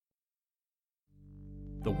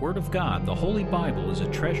The Word of God, the Holy Bible, is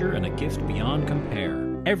a treasure and a gift beyond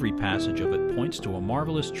compare. Every passage of it points to a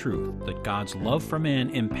marvelous truth that God's love for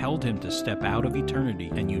man impelled him to step out of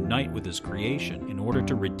eternity and unite with his creation in order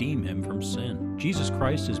to redeem him from sin. Jesus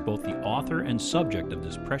Christ is both the author and subject of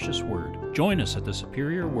this precious Word. Join us at the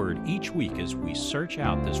Superior Word each week as we search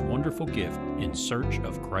out this wonderful gift in search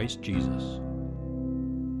of Christ Jesus.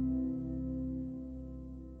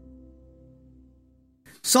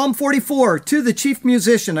 Psalm 44, to the chief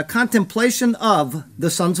musician, a contemplation of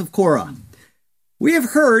the sons of Korah. We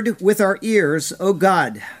have heard with our ears, O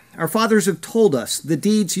God. Our fathers have told us the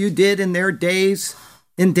deeds you did in their days,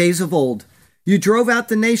 in days of old. You drove out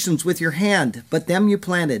the nations with your hand, but them you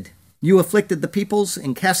planted. You afflicted the peoples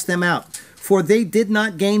and cast them out. For they did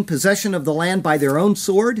not gain possession of the land by their own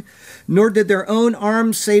sword, nor did their own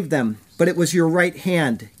arms save them. But it was your right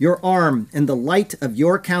hand, your arm, and the light of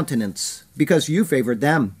your countenance, because you favored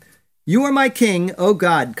them. You are my king, O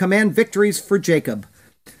God. Command victories for Jacob.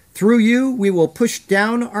 Through you we will push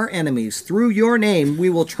down our enemies. Through your name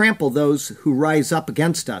we will trample those who rise up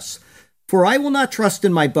against us. For I will not trust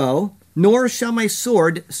in my bow, nor shall my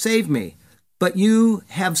sword save me. But you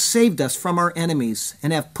have saved us from our enemies,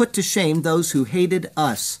 and have put to shame those who hated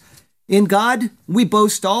us. In God we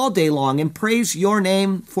boast all day long and praise your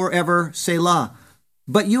name forever, Selah.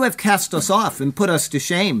 But you have cast us off and put us to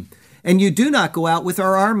shame, and you do not go out with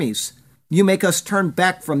our armies. You make us turn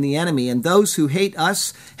back from the enemy, and those who hate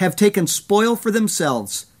us have taken spoil for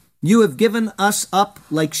themselves. You have given us up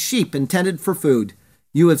like sheep intended for food.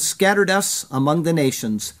 You have scattered us among the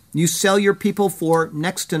nations. You sell your people for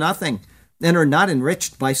next to nothing, and are not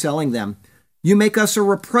enriched by selling them. You make us a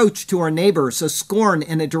reproach to our neighbors, a scorn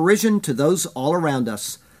and a derision to those all around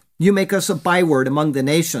us. You make us a byword among the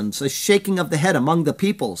nations, a shaking of the head among the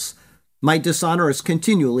peoples. My dishonor is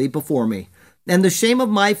continually before me, and the shame of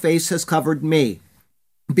my face has covered me.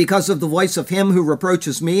 Because of the voice of him who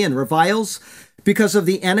reproaches me and reviles, because of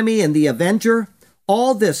the enemy and the avenger,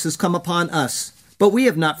 all this has come upon us. But we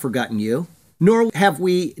have not forgotten you, nor have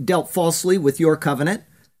we dealt falsely with your covenant.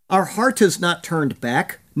 Our heart has not turned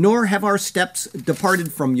back, nor have our steps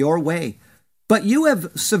departed from your way. But you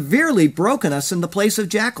have severely broken us in the place of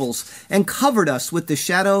jackals, and covered us with the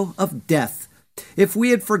shadow of death. If we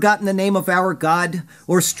had forgotten the name of our God,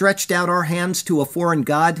 or stretched out our hands to a foreign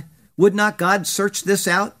god, would not God search this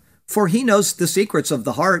out? For he knows the secrets of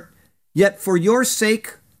the heart. Yet for your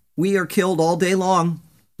sake we are killed all day long.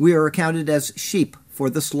 We are accounted as sheep for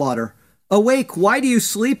the slaughter. Awake, why do you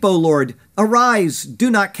sleep, O Lord? Arise, do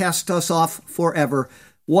not cast us off forever.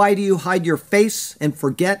 Why do you hide your face and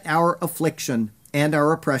forget our affliction and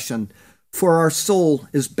our oppression? For our soul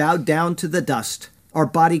is bowed down to the dust. Our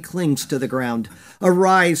body clings to the ground.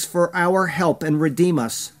 Arise for our help and redeem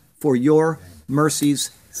us for your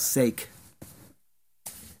mercy's sake.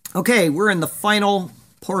 Okay, we're in the final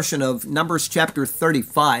portion of Numbers chapter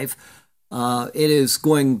 35. It is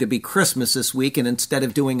going to be Christmas this week, and instead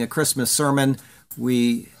of doing a Christmas sermon,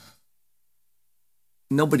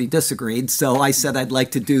 nobody disagreed, so I said I'd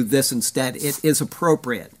like to do this instead. It is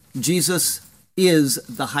appropriate. Jesus is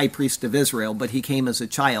the high priest of Israel, but he came as a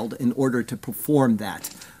child in order to perform that.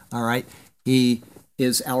 All right? He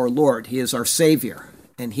is our Lord. He is our Savior,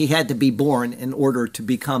 and he had to be born in order to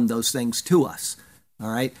become those things to us. All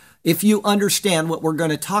right? If you understand what we're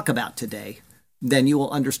going to talk about today, then you will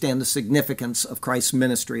understand the significance of Christ's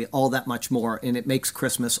ministry all that much more, and it makes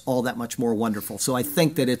Christmas all that much more wonderful. So I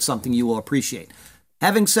think that it's something you will appreciate.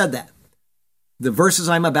 Having said that, the verses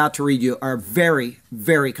I'm about to read you are very,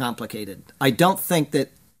 very complicated. I don't think that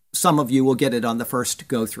some of you will get it on the first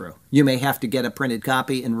go-through. You may have to get a printed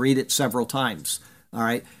copy and read it several times. All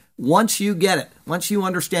right? Once you get it, once you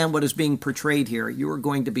understand what is being portrayed here, you are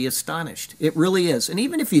going to be astonished. It really is. And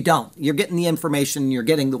even if you don't, you're getting the information, you're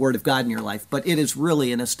getting the Word of God in your life, but it is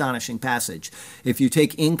really an astonishing passage. If you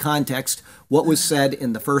take in context what was said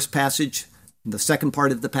in the first passage, the second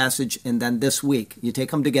part of the passage, and then this week, you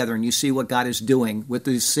take them together and you see what God is doing with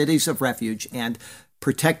these cities of refuge and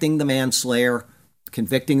protecting the manslayer,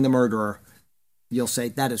 convicting the murderer, you'll say,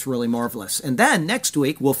 that is really marvelous. And then next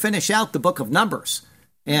week, we'll finish out the book of Numbers.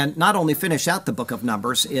 And not only finish out the book of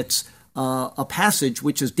Numbers, it's a passage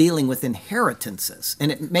which is dealing with inheritances.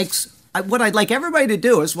 And it makes, what I'd like everybody to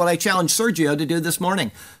do is what I challenged Sergio to do this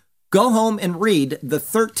morning. Go home and read the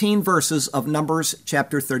 13 verses of Numbers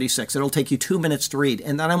chapter 36. It'll take you 2 minutes to read.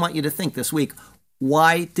 And then I want you to think this week,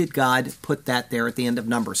 why did God put that there at the end of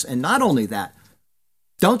Numbers? And not only that,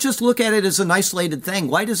 don't just look at it as an isolated thing.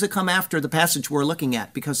 Why does it come after the passage we're looking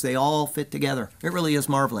at? Because they all fit together. It really is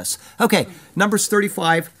marvelous. Okay, Numbers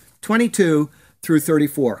 35, 22 through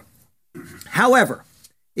 34. However,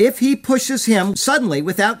 If he pushes him suddenly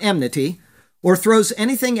without enmity, or throws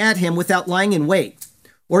anything at him without lying in wait,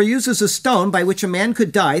 or uses a stone by which a man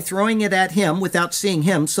could die, throwing it at him without seeing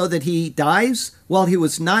him, so that he dies while he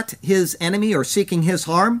was not his enemy or seeking his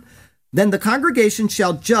harm, then the congregation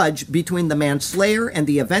shall judge between the manslayer and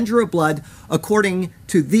the avenger of blood according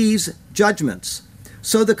to these judgments.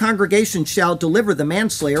 So the congregation shall deliver the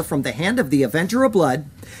manslayer from the hand of the avenger of blood,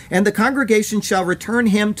 and the congregation shall return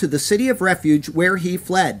him to the city of refuge where he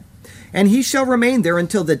fled. And he shall remain there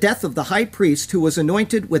until the death of the high priest who was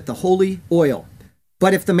anointed with the holy oil.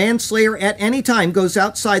 But if the manslayer at any time goes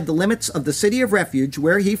outside the limits of the city of refuge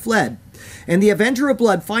where he fled, and the avenger of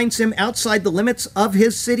blood finds him outside the limits of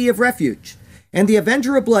his city of refuge, and the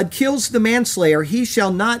avenger of blood kills the manslayer, he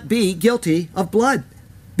shall not be guilty of blood,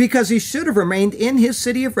 because he should have remained in his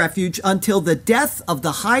city of refuge until the death of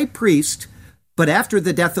the high priest. But after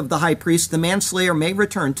the death of the high priest, the manslayer may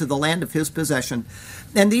return to the land of his possession.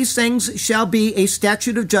 And these things shall be a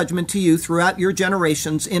statute of judgment to you throughout your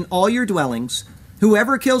generations in all your dwellings.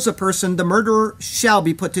 Whoever kills a person, the murderer shall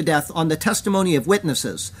be put to death on the testimony of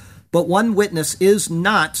witnesses. But one witness is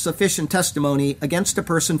not sufficient testimony against a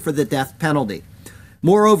person for the death penalty.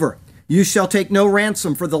 Moreover, you shall take no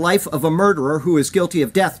ransom for the life of a murderer who is guilty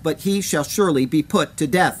of death, but he shall surely be put to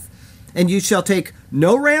death. And you shall take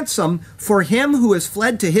no ransom for him who has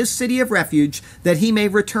fled to his city of refuge, that he may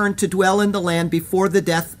return to dwell in the land before the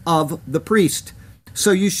death of the priest.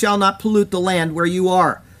 So you shall not pollute the land where you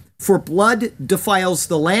are. For blood defiles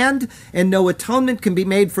the land, and no atonement can be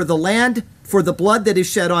made for the land for the blood that is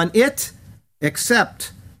shed on it,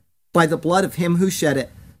 except by the blood of him who shed it.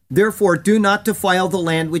 Therefore do not defile the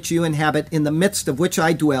land which you inhabit, in the midst of which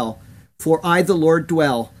I dwell, for I, the Lord,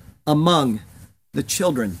 dwell among the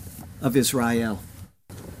children of Israel.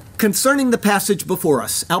 Concerning the passage before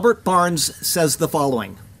us, Albert Barnes says the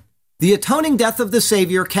following: the atoning death of the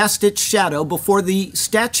Savior cast its shadow before the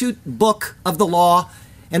statute book of the law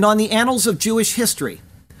and on the annals of Jewish history.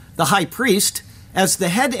 The high priest, as the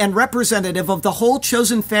head and representative of the whole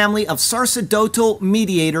chosen family of sacerdotal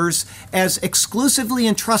mediators, as exclusively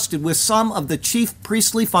entrusted with some of the chief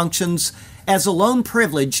priestly functions, as alone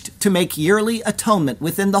privileged to make yearly atonement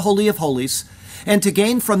within the Holy of Holies, and to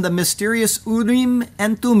gain from the mysterious Urim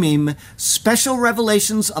and Thummim special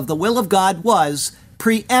revelations of the will of God, was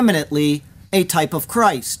preeminently a type of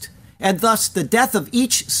Christ. And thus the death of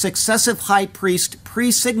each successive high priest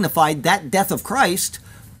pre-signified that death of Christ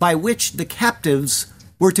by which the captives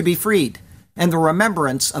were to be freed, and the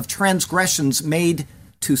remembrance of transgressions made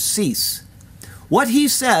to cease. What he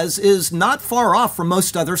says is not far off from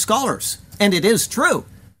most other scholars, and it is true,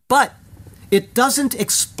 but it doesn't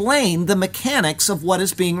explain the mechanics of what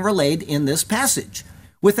is being relayed in this passage.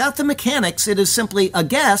 Without the mechanics, it is simply a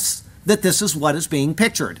guess that this is what is being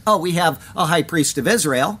pictured. Oh, we have a high priest of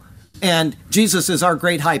Israel, and Jesus is our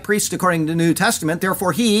great high priest according to the New Testament.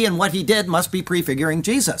 Therefore, he and what he did must be prefiguring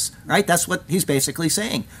Jesus, right? That's what he's basically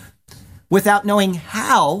saying. Without knowing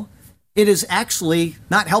how, it is actually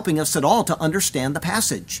not helping us at all to understand the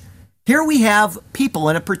passage. Here we have people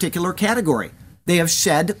in a particular category. They have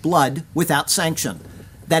shed blood without sanction.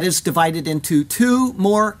 That is divided into two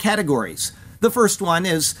more categories. The first one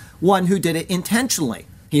is one who did it intentionally.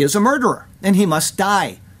 He is a murderer, and he must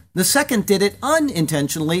die. The second did it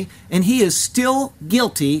unintentionally, and he is still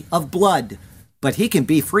guilty of blood, but he can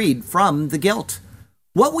be freed from the guilt.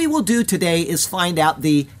 What we will do today is find out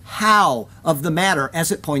the how of the matter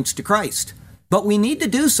as it points to Christ. But we need to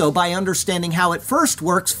do so by understanding how it first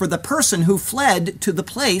works for the person who fled to the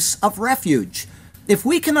place of refuge. If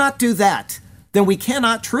we cannot do that, then we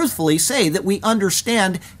cannot truthfully say that we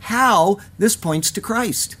understand how this points to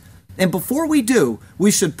Christ. And before we do,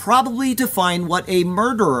 we should probably define what a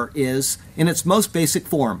murderer is in its most basic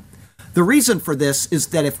form. The reason for this is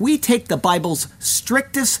that if we take the Bible's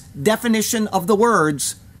strictest definition of the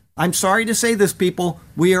words, I'm sorry to say this, people,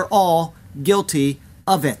 we are all guilty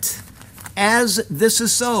of it. As this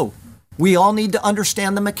is so, we all need to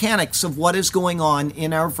understand the mechanics of what is going on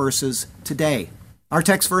in our verses today. Our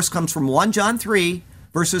text verse comes from 1 John 3,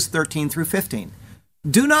 verses 13 through 15.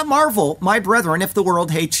 Do not marvel, my brethren, if the world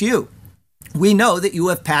hates you. We know that you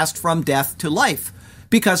have passed from death to life,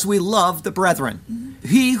 because we love the brethren.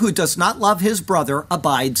 He who does not love his brother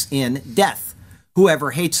abides in death.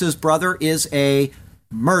 Whoever hates his brother is a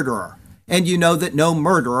murderer, and you know that no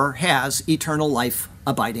murderer has eternal life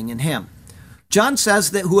abiding in him. John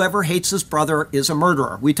says that whoever hates his brother is a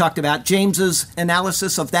murderer. We talked about James's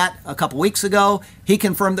analysis of that a couple weeks ago. He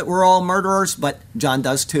confirmed that we're all murderers, but John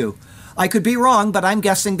does too. I could be wrong, but I'm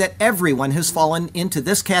guessing that everyone has fallen into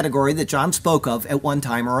this category that John spoke of at one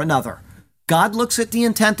time or another. God looks at the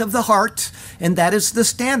intent of the heart, and that is the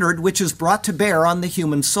standard which is brought to bear on the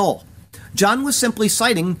human soul. John was simply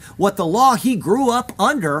citing what the law he grew up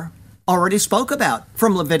under already spoke about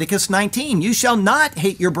from Leviticus 19. You shall not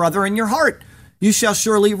hate your brother in your heart. You shall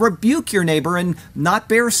surely rebuke your neighbor and not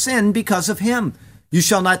bear sin because of him. You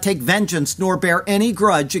shall not take vengeance nor bear any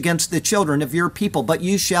grudge against the children of your people, but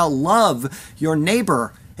you shall love your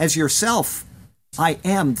neighbor as yourself. I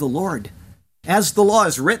am the Lord. As the law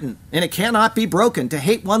is written, and it cannot be broken, to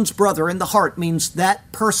hate one's brother in the heart means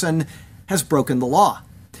that person has broken the law.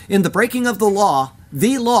 In the breaking of the law,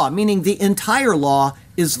 meaning the entire law,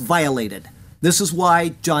 is violated. This is why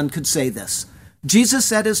John could say this. Jesus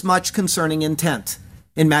said as much concerning intent.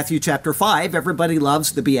 In Matthew chapter 5, everybody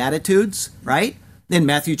loves the Beatitudes, right? In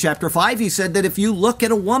Matthew chapter 5, he said that if you look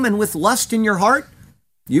at a woman with lust in your heart,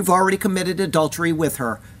 you've already committed adultery with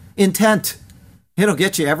her. Intent. It'll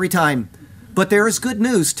get you every time. But there is good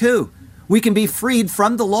news, too. We can be freed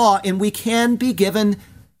from the law, and we can be given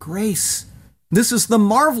grace. This is the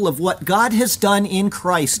marvel of what God has done in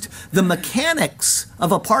Christ. The mechanics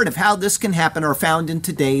of a part of how this can happen are found in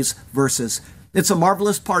today's verses. It's a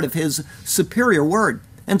marvelous part of his superior word.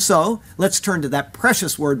 And so, let's turn to that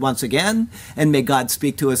precious word once again, and may God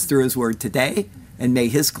speak to us through his word today, and may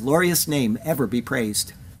his glorious name ever be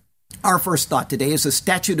praised. Our first thought today is a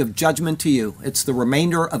statute of judgment to you. It's the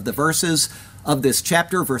remainder of the verses of this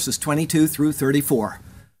chapter, verses 22 through 34.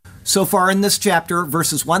 So far in this chapter,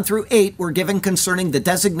 verses 1 through 8 were given concerning the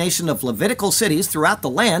designation of Levitical cities throughout the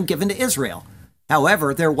land given to Israel.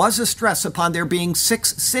 However, there was a stress upon there being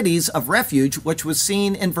 6 cities of refuge, which was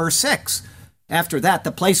seen in verse 6. After that,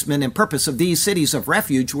 the placement and purpose of these cities of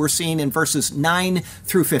refuge were seen in verses 9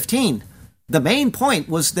 through 15. The main point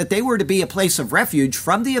was that they were to be a place of refuge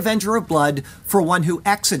from the avenger of blood for one who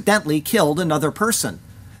accidentally killed another person.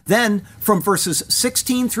 Then, from verses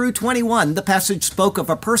 16 through 21, the passage spoke of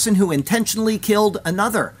a person who intentionally killed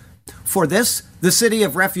another. For this, the city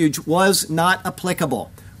of refuge was not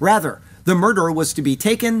applicable. Rather, the murderer was to be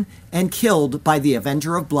taken and killed by the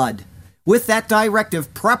avenger of blood. With that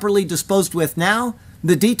directive properly disposed with now,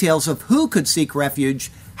 the details of who could seek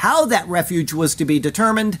refuge, how that refuge was to be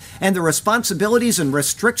determined, and the responsibilities and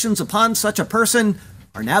restrictions upon such a person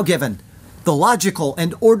are now given. The logical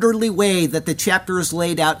and orderly way that the chapter is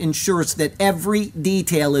laid out ensures that every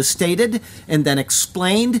detail is stated and then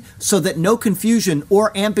explained so that no confusion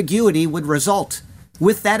or ambiguity would result.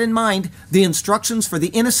 With that in mind, the instructions for the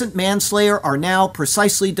innocent manslayer are now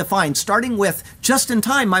precisely defined, starting with, just in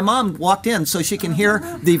time, my mom walked in so she can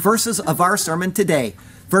hear the verses of our sermon today.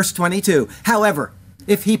 Verse 22, however,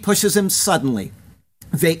 if he pushes him suddenly,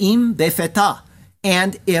 ve'im befeta,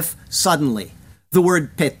 and if suddenly. The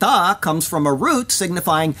word peta comes from a root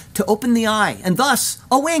signifying to open the eye, and thus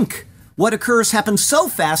a wink. What occurs happens so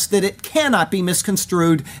fast that it cannot be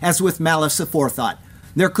misconstrued as with malice aforethought.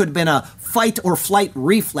 There could have been a fight or flight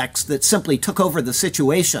reflex that simply took over the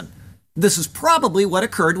situation. This is probably what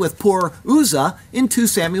occurred with poor Uzzah in 2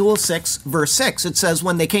 Samuel 6, verse 6. It says,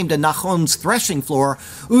 when they came to Nachon's threshing floor,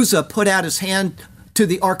 Uzzah put out his hand to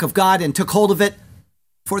the ark of God and took hold of it,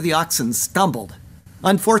 for the oxen stumbled.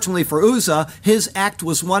 Unfortunately for Uzzah, his act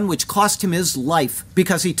was one which cost him his life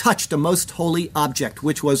because he touched a most holy object,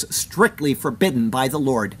 which was strictly forbidden by the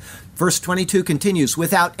Lord. Verse 22 continues,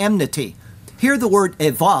 without enmity. Here the word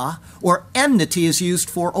evah, or enmity, is used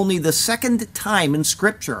for only the second time in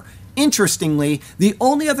Scripture. Interestingly, the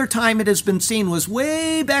only other time it has been seen was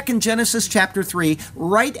way back in Genesis chapter 3,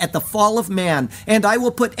 right at the fall of man. And I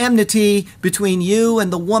will put enmity between you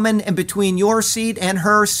and the woman, and between your seed and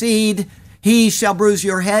her seed. He shall bruise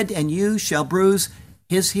your head, and you shall bruise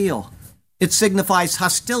his heel. It signifies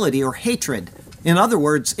hostility or hatred. In other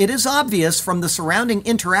words, it is obvious from the surrounding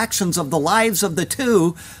interactions of the lives of the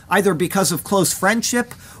two, either because of close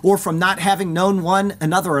friendship or from not having known one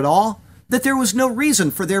another at all, that there was no reason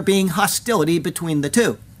for there being hostility between the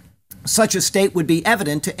two. Such a state would be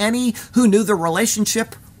evident to any who knew the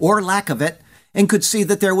relationship or lack of it, and could see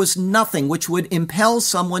that there was nothing which would impel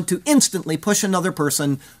someone to instantly push another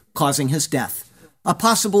person, causing his death. A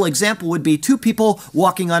possible example would be 2 people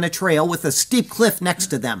walking on a trail with a steep cliff next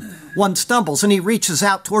to them. One stumbles and he reaches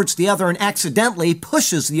out towards the other and accidentally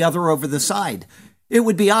pushes the other over the side. It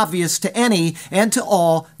would be obvious to any and to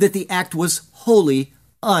all that the act was wholly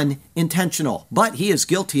unintentional, but he is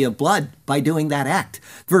guilty of blood by doing that act.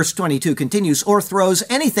 Verse 22 continues, or throws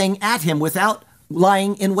anything at him without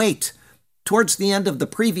lying in wait. Towards the end of the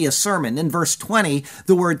previous sermon, in verse 20,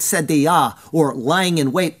 the word sediyah, or lying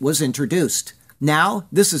in wait, was introduced. Now,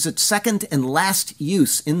 this is its second and last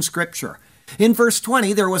use in Scripture. In verse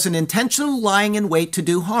 20, there was an intentional lying in wait to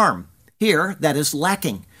do harm. Here, that is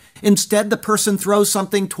lacking. Instead, the person throws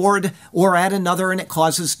something toward or at another and it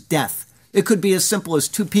causes death. It could be as simple as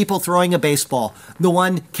two people throwing a baseball. The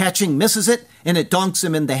one catching misses it and it donks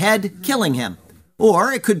him in the head, killing him.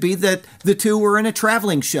 Or it could be that the two were in a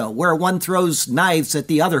traveling show where one throws knives at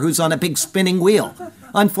the other who's on a big spinning wheel.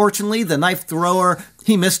 Unfortunately, the knife thrower,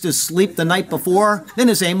 he missed his sleep the night before and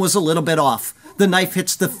his aim was a little bit off. The knife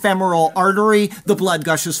hits the femoral artery, the blood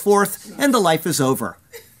gushes forth, and the life is over.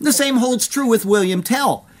 The same holds true with William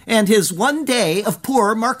Tell and his one day of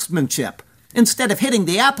poor marksmanship. Instead of hitting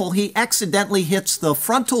the apple, he accidentally hits the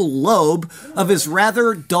frontal lobe of his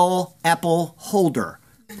rather dull apple holder.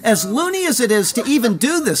 As loony as it is to even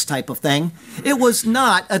do this type of thing, it was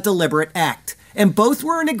not a deliberate act, and both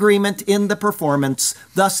were in agreement in the performance.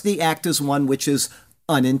 Thus, the act is one which is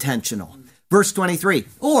unintentional. Verse 23,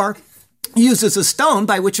 or uses a stone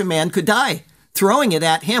by which a man could die, throwing it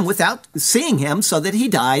at him without seeing him so that he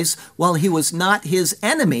dies while he was not his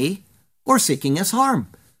enemy or seeking his harm.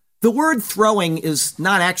 The word throwing is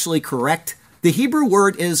not actually correct. The Hebrew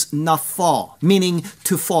word is nafal, meaning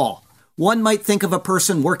to fall. One might think of a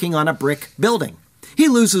person working on a brick building. He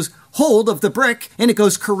loses hold of the brick and it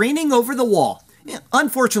goes careening over the wall.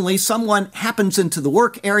 Unfortunately, someone happens into the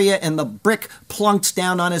work area and the brick plunks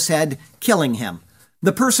down on his head, killing him.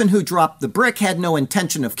 The person who dropped the brick had no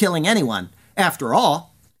intention of killing anyone. After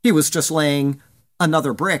all, he was just laying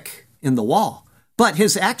another brick in the wall. But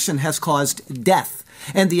his action has caused death,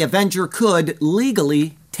 and the avenger could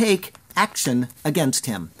legally take action against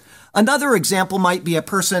him. Another example might be a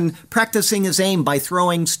person practicing his aim by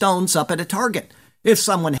throwing stones up at a target. If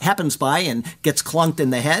someone happens by and gets clunked in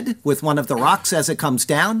the head with one of the rocks as it comes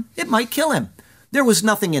down, it might kill him. There was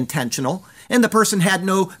nothing intentional, and the person had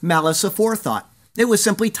no malice aforethought. It was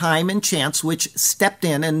simply time and chance which stepped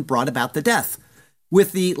in and brought about the death.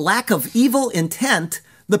 With the lack of evil intent,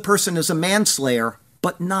 the person is a manslayer,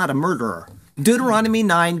 but not a murderer. Deuteronomy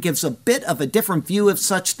 9 gives a bit of a different view of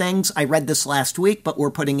such things. I read this last week, but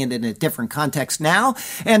we're putting it in a different context now.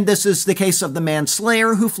 And this is the case of the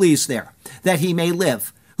manslayer who flees there, that he may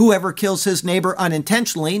live. Whoever kills his neighbor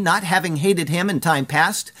unintentionally, not having hated him in time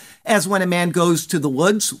past, as when a man goes to the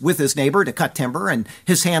woods with his neighbor to cut timber, and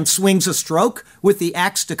his hand swings a stroke with the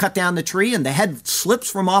axe to cut down the tree, and the head slips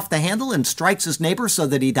from off the handle and strikes his neighbor so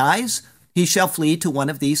that he dies, he shall flee to one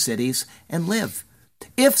of these cities and live.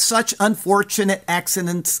 If such unfortunate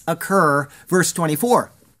accidents occur, verse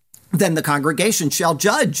 24, then the congregation shall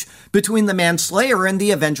judge between the manslayer and the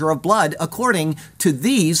avenger of blood according to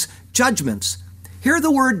these judgments. Here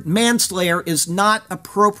the word manslayer is not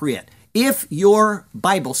appropriate. If your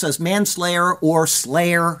Bible says manslayer or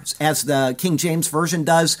slayer, as the King James Version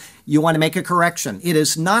does, you want to make a correction. It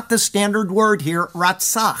is not the standard word here,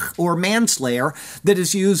 ratzach, or manslayer, that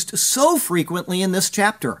is used so frequently in this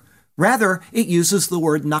chapter. Rather, it uses the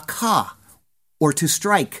word nakah, or to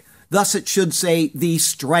strike. Thus it should say the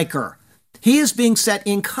striker. He is being set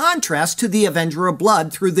in contrast to the avenger of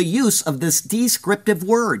blood through the use of this descriptive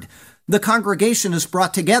word. The congregation is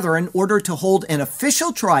brought together in order to hold an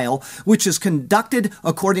official trial, which is conducted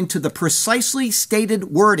according to the precisely stated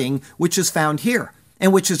wording which is found here,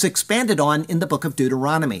 and which is expanded on in the book of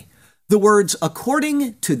Deuteronomy. The words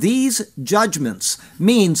according to these judgments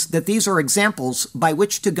means that these are examples by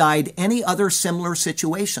which to guide any other similar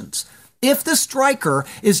situations. If the striker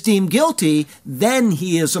is deemed guilty, then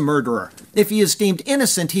he is a murderer. If he is deemed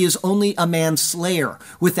innocent, he is only a manslayer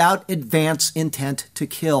without advance intent to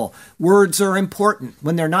kill. Words are important.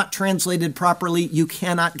 When they're not translated properly, you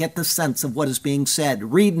cannot get the sense of what is being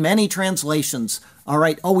said. Read many translations. All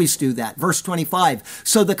right, always do that. Verse 25,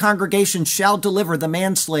 so the congregation shall deliver the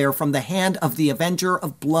manslayer from the hand of the avenger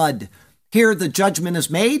of blood. Here the judgment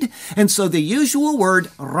is made, and so the usual word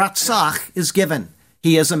ratzach is given.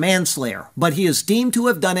 He is a manslayer, but he is deemed to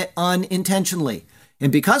have done it unintentionally.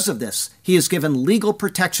 And because of this, he is given legal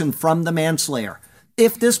protection from the manslayer.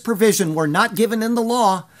 If this provision were not given in the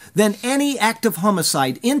law, then any act of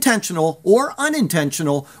homicide, intentional or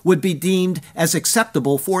unintentional, would be deemed as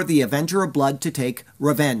acceptable for the avenger of blood to take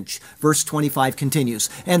revenge. Verse 25 continues,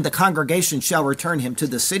 and the congregation shall return him to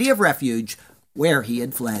the city of refuge where he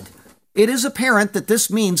had fled. It is apparent that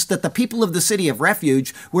this means that the people of the city of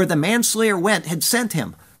refuge, where the manslayer went, had sent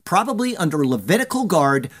him, probably under Levitical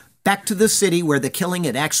guard, back to the city where the killing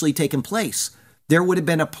had actually taken place. There would have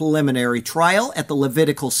been a preliminary trial at the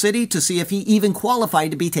Levitical city to see if he even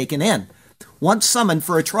qualified to be taken in. Once summoned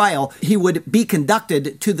for a trial, he would be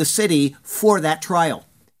conducted to the city for that trial.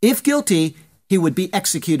 If guilty, he would be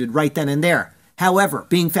executed right then and there. However,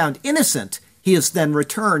 being found innocent, he is then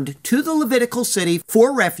returned to the Levitical city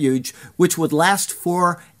for refuge, which would last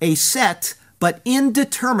for a set but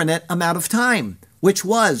indeterminate amount of time. which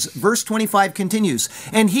was, verse 25 continues,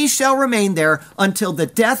 and he shall remain there until the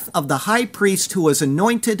death of the high priest who was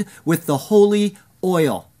anointed with the holy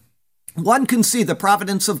oil. One can see the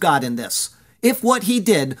providence of God in this. If what he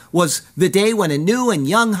did was the day when a new and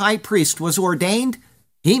young high priest was ordained,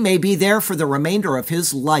 he may be there for the remainder of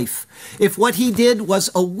his life. If what he did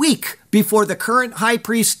was a week before the current high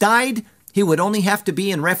priest died, he would only have to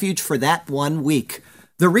be in refuge for that 1 week.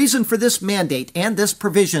 The reason for this mandate and this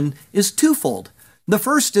provision is twofold. The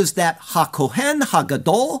first is that HaKohen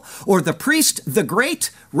HaGadol, or the priest, the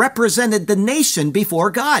great, represented the nation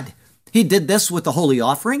before God. He did this with the holy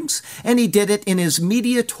offerings, and he did it in his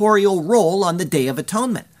mediatorial role on the Day of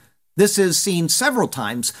Atonement. This is seen several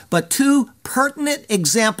times, but two pertinent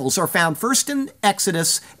examples are found first in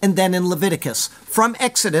Exodus and then in Leviticus. From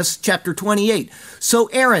Exodus chapter 28, so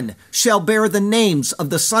Aaron shall bear the names of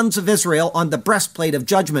the sons of Israel on the breastplate of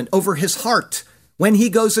judgment over his heart when he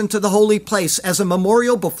goes into the holy place as a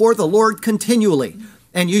memorial before the Lord continually.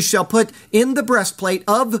 And you shall put in the breastplate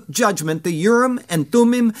of judgment the Urim and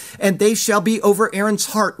Thummim, and they shall be over Aaron's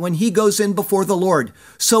heart when he goes in before the Lord.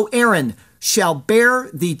 So Aaron shall bear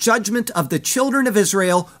the judgment of the children of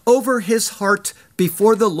Israel over his heart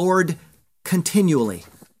before the Lord continually.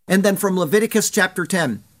 And then from Leviticus chapter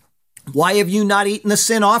 10, why have you not eaten the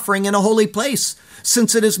sin offering in a holy place?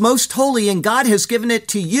 Since it is most holy and God has given it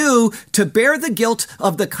to you to bear the guilt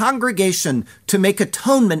of the congregation, to make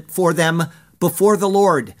atonement for them before the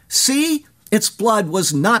Lord. See, its blood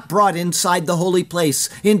was not brought inside the holy place.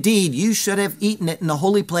 Indeed, you should have eaten it in the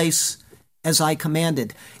holy place as I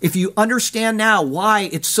commanded. If you understand now why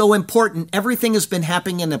it's so important, everything has been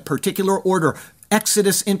happening in a particular order.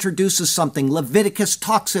 Exodus introduces something, Leviticus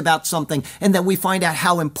talks about something, and then we find out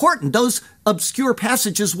how important those obscure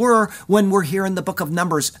passages were when we're here in the book of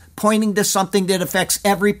Numbers, pointing to something that affects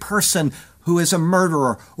every person who is a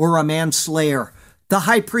murderer or a manslayer. The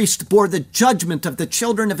high priest bore the judgment of the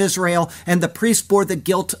children of Israel, and the priest bore the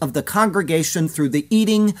guilt of the congregation through the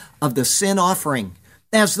eating of the sin offering.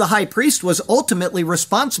 As the high priest was ultimately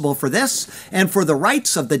responsible for this and for the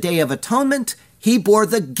rites of the Day of Atonement, he bore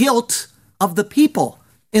the guilt of the people.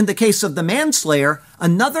 In the case of the manslayer,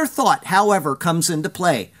 another thought, however, comes into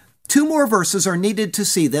play. 2 more verses are needed to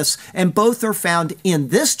see this, and both are found in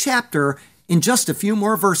this chapter in just a few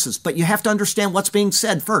more verses, but you have to understand what's being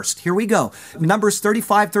said first. Here we go. Numbers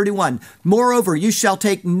 35:31. Moreover, you shall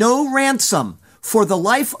take no ransom for the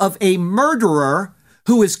life of a murderer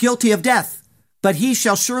who is guilty of death, but he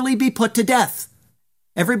shall surely be put to death.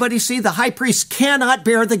 Everybody see, the high priest cannot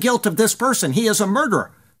bear the guilt of this person. He is a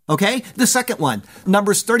murderer. Okay? The second one,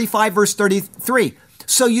 Numbers 35, verse 33.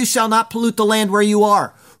 So you shall not pollute the land where you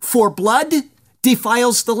are, for blood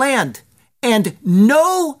defiles the land, and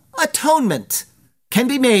no atonement can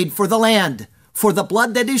be made for the land, for the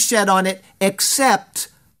blood that is shed on it, except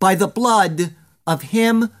by the blood of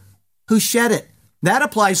him who shed it. That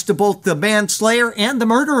applies to both the manslayer and the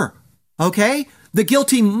murderer. Okay? The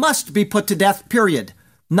guilty must be put to death, period.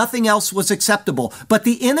 Nothing else was acceptable. But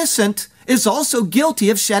the innocent is also guilty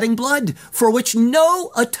of shedding blood, for which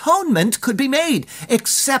no atonement could be made,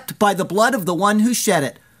 except by the blood of the one who shed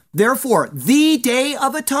it. Therefore, the Day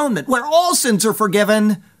of Atonement, where all sins are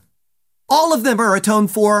forgiven, all of them are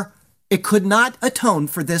atoned for, it could not atone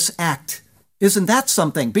for this act. Isn't that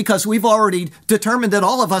something? Because we've already determined that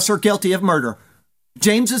all of us are guilty of murder.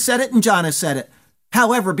 James has said it and John has said it.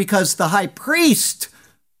 However, because the high priest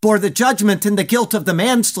bore the judgment and the guilt of the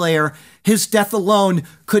manslayer, his death alone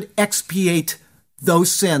could expiate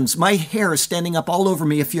those sins. My hair is standing up all over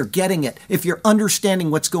me if you're getting it, if you're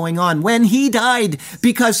understanding what's going on. When he died,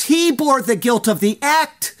 because he bore the guilt of the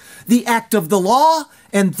act of the law,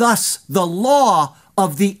 and thus the law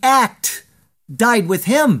of the act died with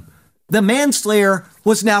him. The manslayer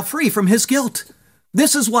was now free from his guilt.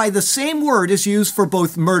 This is why the same word is used for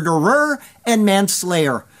both murderer and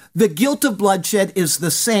manslayer. The guilt of bloodshed is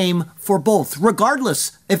the same for both,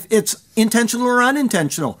 regardless if it's intentional or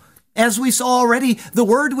unintentional. As we saw already, the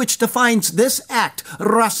word which defines this act,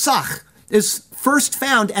 rasach, is first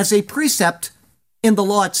found as a precept in the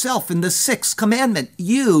law itself, in the 6th commandment.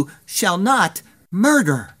 You shall not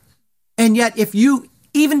murder. And yet, if you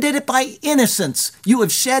even did it by innocence, you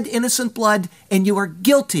have shed innocent blood and you are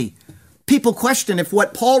guilty. People question if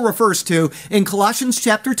what Paul refers to in Colossians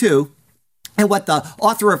chapter 2 and what the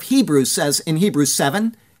author of Hebrews says in Hebrews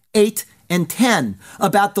 7, 8, and 10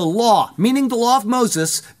 about the law, meaning the law of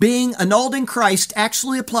Moses being annulled in Christ,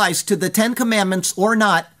 actually applies to the 10 commandments or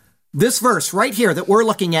not. This verse right here that we're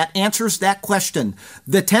looking at answers that question.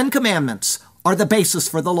 The 10 commandments are the basis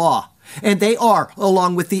for the law, and they are,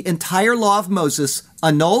 along with the entire law of Moses,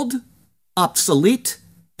 annulled, obsolete,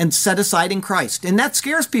 and set aside in Christ. And that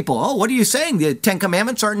scares people. Oh, what are you saying? The Ten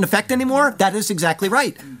Commandments aren't in effect anymore? That is exactly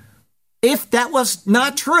right. If that was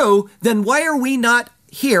not true, then why are we not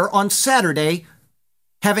here on Saturday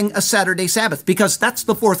having a Saturday Sabbath? Because that's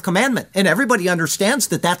the fourth commandment, and everybody understands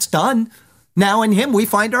that that's done. Now in him we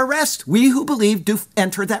find our rest. We who believe do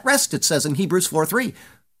enter that rest, it says in Hebrews 4:3.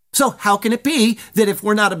 So how can it be that if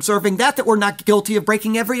we're not observing that we're not guilty of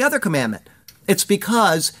breaking every other commandment? It's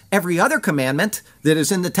because every other commandment that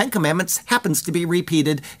is in the Ten Commandments happens to be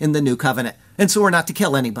repeated in the New Covenant. And so we're not to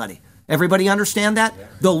kill anybody. Everybody understand that?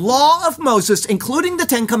 The law of Moses, including the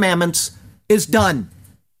Ten Commandments, is done.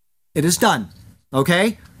 It is done.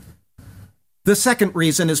 Okay? The second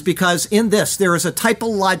reason is because in this there is a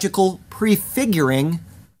typological prefiguring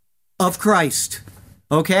of Christ.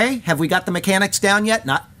 Okay? Have we got the mechanics down yet?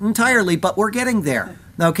 Not entirely, but we're getting there.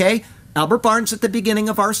 Okay? Albert Barnes at the beginning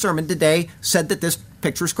of our sermon today said that this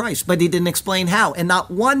pictures Christ, but he didn't explain how. And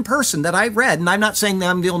not one person that I read, and I'm not saying that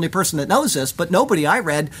I'm the only person that knows this, but nobody I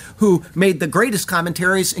read who made the greatest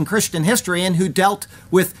commentaries in Christian history and who dealt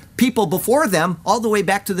with people before them all the way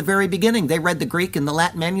back to the very beginning. They read the Greek and the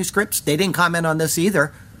Latin manuscripts. They didn't comment on this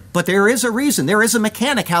either. But there is a reason. There is a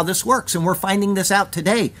mechanic how this works, and we're finding this out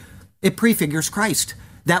today. It prefigures Christ.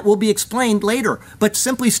 That will be explained later. But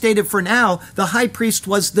simply stated for now, the high priest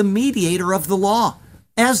was the mediator of the law.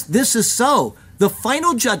 As this is so, the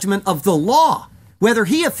final judgment of the law, whether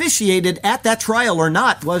he officiated at that trial or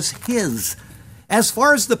not, was his. As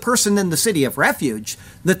far as the person in the city of refuge,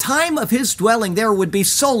 the time of his dwelling there would be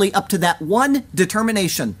solely up to that one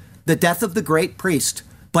determination, the death of the great priest.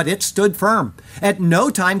 But it stood firm. At no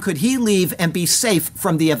time could he leave and be safe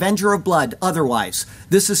from the avenger of blood otherwise.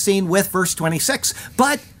 This is seen with verse 26.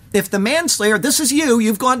 But if the manslayer, this is you,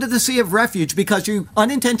 you've gone to the sea of refuge because you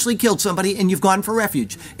unintentionally killed somebody and you've gone for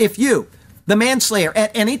refuge. If you, the manslayer,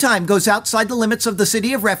 at any time goes outside the limits of the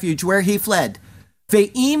city of refuge where he fled,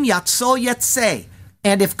 ve'im yatso yetse,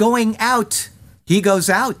 and if going out, he goes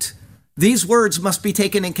out. These words must be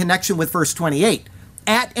taken in connection with verse 28.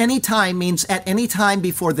 At any time means at any time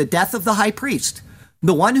before the death of the high priest.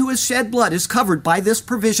 The one who has shed blood is covered by this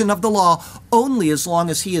provision of the law only as long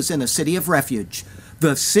as he is in a city of refuge.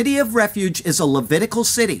 The city of refuge is a Levitical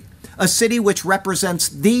city, a city which represents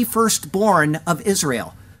the firstborn of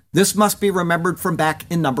Israel. This must be remembered from back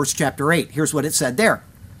in Numbers chapter 8. Here's what it said there.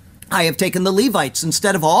 I have taken the Levites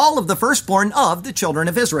instead of all of the firstborn of the children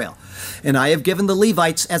of Israel. And I have given the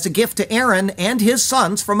Levites as a gift to Aaron and his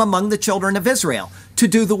sons from among the children of Israel, to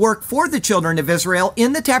do the work for the children of Israel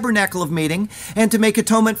in the tabernacle of meeting, and to make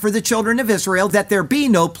atonement for the children of Israel, that there be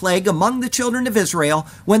no plague among the children of Israel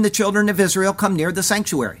when the children of Israel come near the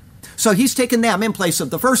sanctuary. So he's taken them in place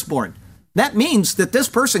of the firstborn. That means that this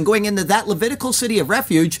person going into that Levitical city of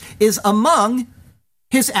refuge is among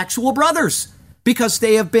his actual brothers, because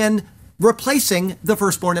they have been replacing the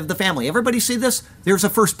firstborn of the family. Everybody see this? There's a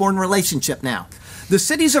firstborn relationship now. The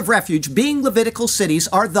cities of refuge, being Levitical cities,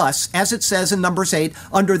 are thus, as it says in Numbers 8,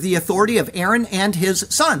 under the authority of Aaron and his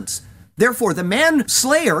sons. Therefore, the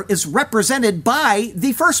manslayer is represented by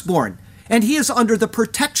the firstborn, and he is under the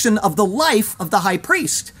protection of the life of the high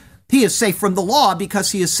priest. He is safe from the law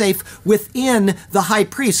because he is safe within the high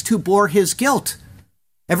priest who bore his guilt.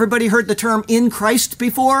 Everybody heard the term in Christ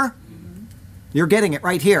before? You're getting it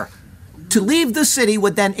right here. To leave the city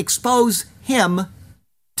would then expose him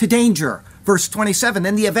to danger. Verse 27,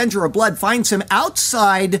 then the avenger of blood finds him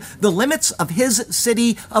outside the limits of his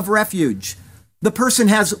city of refuge. The person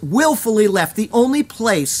has willfully left the only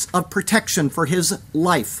place of protection for his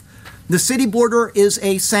life. The city border is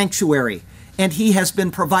a sanctuary, and he has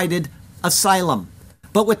been provided asylum.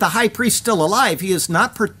 But with the high priest still alive, he is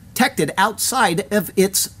not protected outside of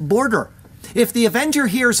its border. If the avenger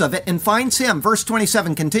hears of it and finds him, verse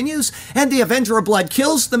 27 continues, and the avenger of blood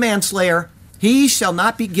kills the manslayer, he shall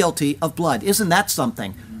not be guilty of blood. Isn't that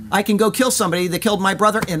something? I can go kill somebody that killed my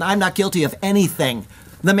brother, and I'm not guilty of anything.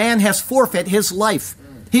 The man has forfeit his life.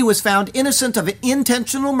 He was found innocent of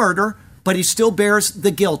intentional murder, but he still bears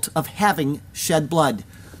the guilt of having shed blood.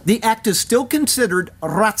 The act is still considered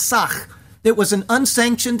ratzach. It was an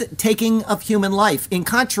unsanctioned taking of human life, in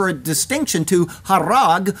contradistinction to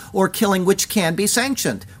harag, or killing which can be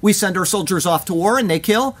sanctioned. We send our soldiers off to war and they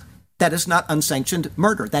kill. That is not unsanctioned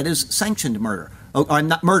murder. That is sanctioned murder. Oh,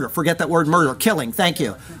 not murder. Forget that word murder. Killing. Thank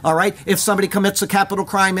you. All right? If somebody commits a capital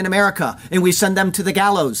crime in America and we send them to the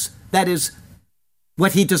gallows, that is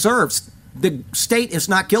what he deserves. The state is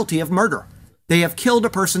not guilty of murder. They have killed a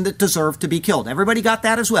person that deserved to be killed. Everybody got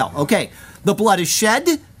that as well? Okay. The blood is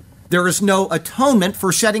shed. There is no atonement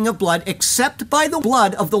for shedding of blood except by the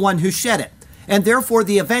blood of the one who shed it. And therefore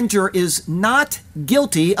the avenger is not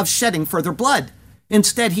guilty of shedding further blood.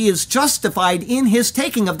 Instead, he is justified in his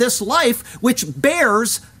taking of this life, which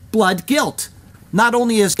bears blood guilt. Not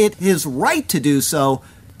only is it his right to do so,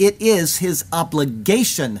 it is his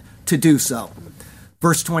obligation to do so.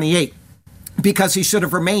 Verse 28, because he should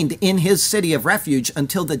have remained in his city of refuge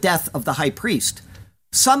until the death of the high priest.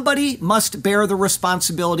 Somebody must bear the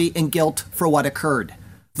responsibility and guilt for what occurred.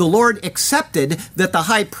 The Lord accepted that the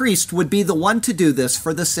high priest would be the one to do this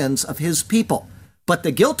for the sins of his people. But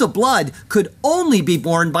the guilt of blood could only be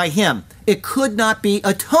borne by him. It could not be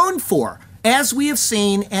atoned for, as we have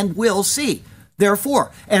seen and will see.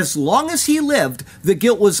 Therefore, as long as he lived, the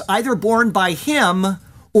guilt was either borne by him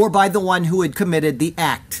or by the one who had committed the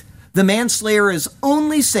act. The manslayer is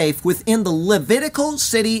only safe within the Levitical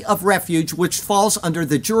city of refuge, which falls under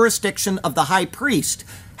the jurisdiction of the high priest.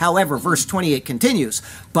 However, verse 28 continues,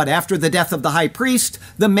 but after the death of the high priest,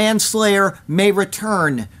 the manslayer may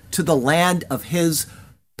return to the land of his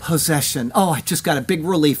possession. Oh, I just got a big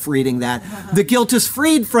relief reading that. The guilt is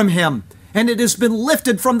freed from him, and it has been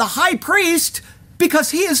lifted from the high priest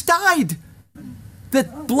because he has died. The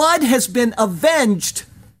blood has been avenged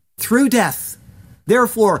through death.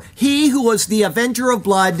 Therefore, he who was the avenger of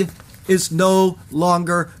blood is no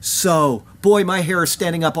longer so. Boy, my hair is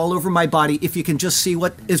standing up all over my body if you can just see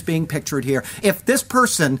what is being pictured here. If this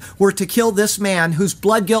person were to kill this man whose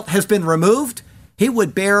blood guilt has been removed, he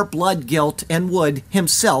would bear blood guilt and would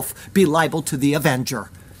himself be liable to the avenger.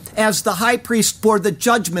 As the high priest bore the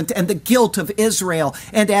judgment and the guilt of Israel,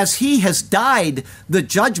 and as he has died, the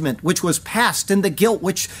judgment which was passed and the guilt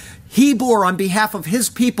which he bore on behalf of his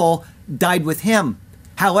people died with him.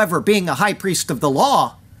 However, being a high priest of the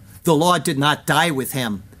law did not die with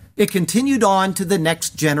him. It continued on to the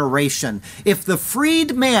next generation. If the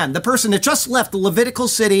freed man, the person that just left the Levitical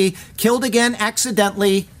city, killed again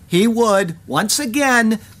accidentally, he would once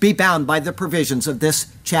again be bound by the provisions of this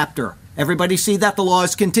chapter. Everybody see that the law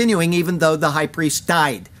is continuing even though the high priest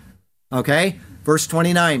died. Okay? Verse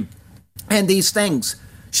 29. And these things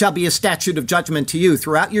shall be a statute of judgment to you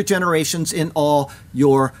throughout your generations in all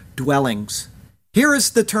your dwellings. Here is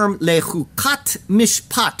the term lechukat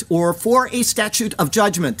mishpat, or for a statute of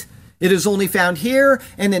judgment. It is only found here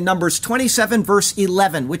and in Numbers 27, verse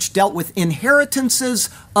 11, which dealt with inheritances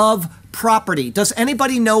of property. Does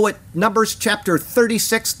anybody know what Numbers chapter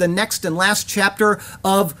 36, the next and last chapter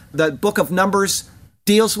of the book of Numbers,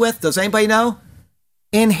 deals with? Does anybody know?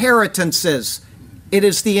 Inheritances. It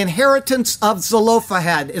is the inheritance of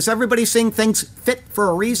Zelophehad. Is everybody seeing things fit for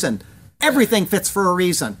a reason? Everything fits for a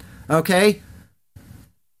reason, okay?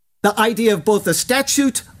 The idea of both a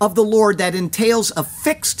statute of the Lord that entails a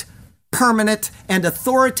fixed, permanent, and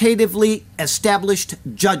authoritatively established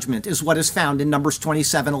judgment is what is found in Numbers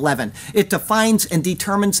 27:11. It defines and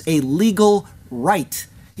determines a legal right.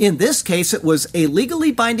 In this case, it was a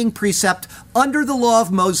legally binding precept under the law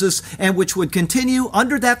of Moses, and which would continue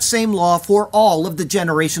under that same law for all of the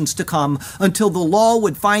generations to come until the law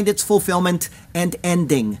would find its fulfillment and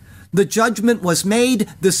ending. The judgment was made,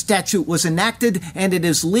 the statute was enacted, and it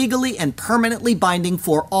is legally and permanently binding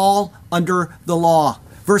for all under the law.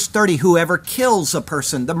 Verse 30, whoever kills a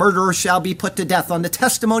person, the murderer shall be put to death on the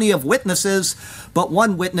testimony of witnesses, but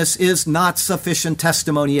one witness is not sufficient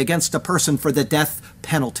testimony against a person for the death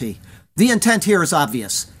penalty. The intent here is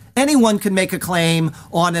obvious. Anyone can make a claim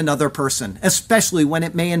on another person, especially when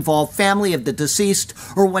it may involve family of the deceased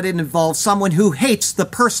or when it involves someone who hates the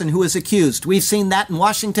person who is accused. We've seen that in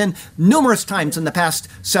Washington numerous times in the past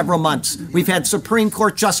several months. We've had Supreme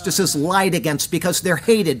Court justices lied against because they're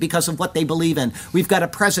hated because of what they believe in. We've got a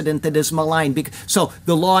president that is maligned. So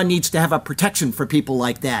the law needs to have a protection for people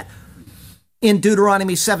like that. In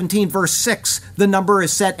Deuteronomy 17, verse 6, the number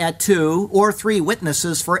is set at 2 or 3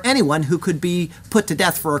 witnesses for anyone who could be put to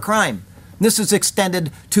death for a crime. This is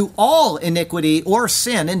extended to all iniquity or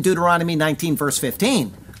sin in Deuteronomy 19, verse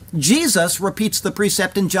 15. Jesus repeats the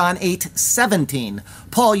precept in John 8:17.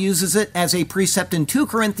 Paul uses it as a precept in 2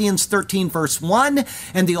 Corinthians 13, verse 1,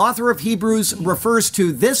 and the author of Hebrews refers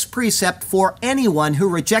to this precept for anyone who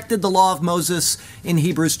rejected the law of Moses in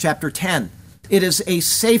Hebrews chapter 10. It is a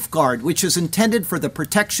safeguard which is intended for the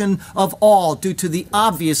protection of all due to the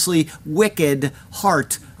obviously wicked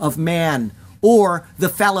heart of man, or the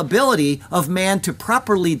fallibility of man to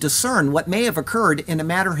properly discern what may have occurred in a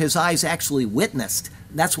matter his eyes actually witnessed.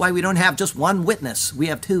 That's why we don't have just one witness. We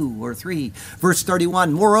have 2 or 3. Verse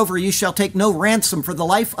 31, moreover, you shall take no ransom for the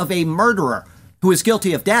life of a murderer who is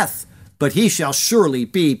guilty of death, but he shall surely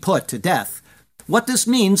be put to death. What this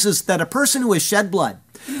means is that a person who has shed blood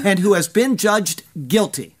and who has been judged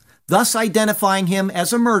guilty, thus identifying him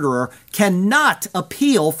as a murderer, cannot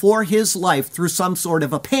appeal for his life through some sort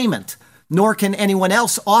of a payment. nor can anyone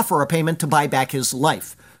else offer a payment to buy back his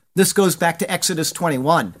life. This goes back to Exodus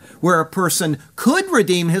 21, where a person could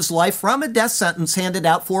redeem his life from a death sentence handed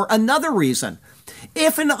out for another reason.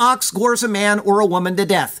 If an ox gores a man or a woman to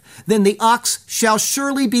death, then the ox shall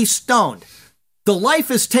surely be stoned. The life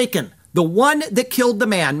is taken. The one that killed the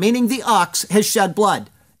man, meaning the ox, has shed blood.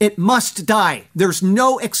 It must die. There's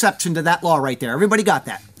no exception to that law right there. Everybody got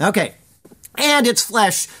that? Okay. And its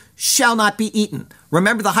flesh shall not be eaten.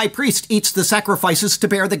 Remember, the high priest eats the sacrifices to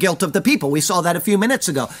bear the guilt of the people. We saw that a few minutes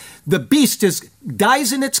ago. The beast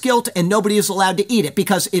dies in its guilt, and nobody is allowed to eat it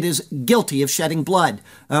because it is guilty of shedding blood.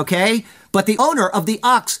 Okay? But the owner of the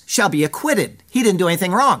ox shall be acquitted. He didn't do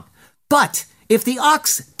anything wrong. But if the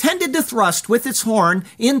ox tended to thrust with its horn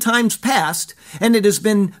in times past, and it has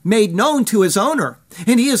been made known to his owner,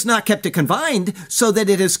 and he has not kept it confined, so that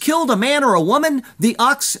it has killed a man or a woman, the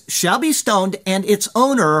ox shall be stoned, and its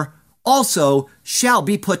owner also shall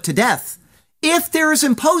be put to death. If there is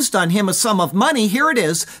imposed on him a sum of money, here it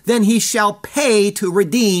is, then he shall pay to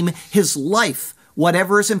redeem his life,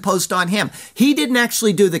 whatever is imposed on him. He didn't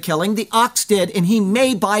actually do the killing, the ox did, and he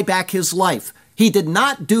may buy back his life. He did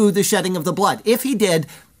not do the shedding of the blood. If he did,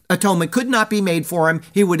 atonement could not be made for him.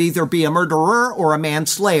 He would either be a murderer or a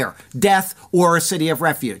manslayer, death or a city of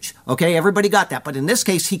refuge. Okay, everybody got that. But in this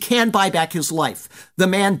case, he can buy back his life. The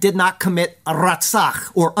man did not commit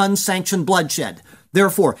ratzach, or unsanctioned bloodshed.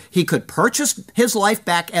 Therefore, he could purchase his life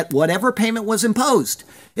back at whatever payment was imposed.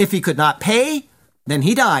 If he could not pay, then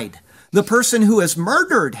he died. The person who is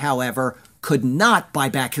murdered, however, could not buy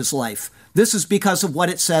back his life. This is because of what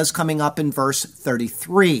it says coming up in verse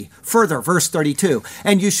 33. Further, verse 32,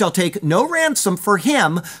 and you shall take no ransom for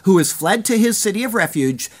him who is fled to his city of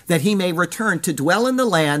refuge, that he may return to dwell in the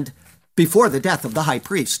land before the death of the high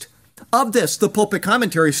priest. Of this, the pulpit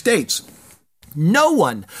commentary states, no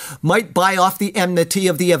one might buy off the enmity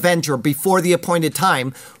of the avenger before the appointed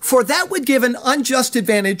time, for that would give an unjust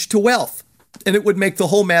advantage to wealth, and it would make the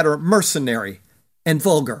whole matter mercenary and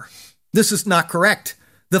vulgar. This is not correct.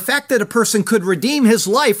 The fact that a person could redeem his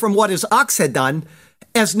life from what his ox had done,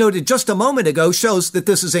 as noted just a moment ago, shows that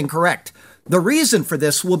this is incorrect. The reason for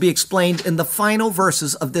this will be explained in the final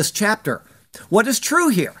verses of this chapter. What is true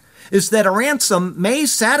here is that a ransom may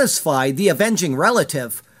satisfy the avenging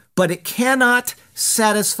relative, but it cannot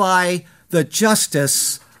satisfy the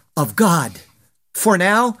justice of God. For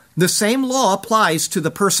now, the same law applies to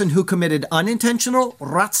the person who committed unintentional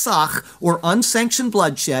ratzach, or unsanctioned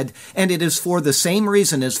bloodshed, and it is for the same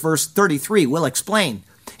reason as verse 33 will explain.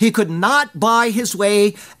 He could not buy his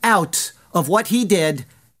way out of what he did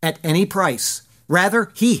at any price.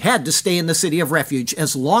 Rather, he had to stay in the city of refuge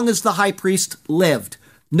as long as the high priest lived.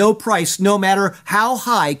 No price, no matter how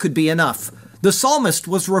high, could be enough. The psalmist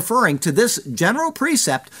was referring to this general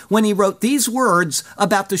precept when he wrote these words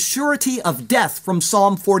about the surety of death from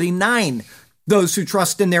Psalm 49. Those who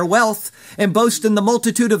trust in their wealth and boast in the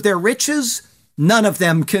multitude of their riches, none of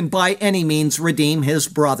them can by any means redeem his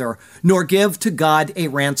brother, nor give to God a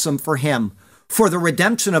ransom for him. For the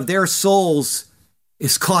redemption of their souls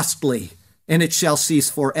is costly, and it shall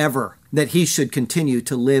cease forever, that he should continue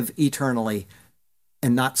to live eternally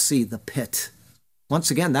and not see the pit. Once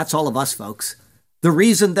again, that's all of us, folks. The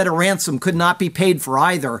reason that a ransom could not be paid for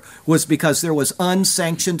either was because there was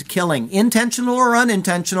unsanctioned killing. Intentional or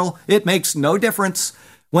unintentional, it makes no difference.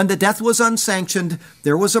 When the death was unsanctioned,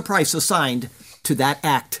 there was a price assigned to that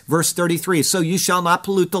act. Verse 33, so you shall not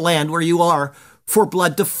pollute the land where you are, for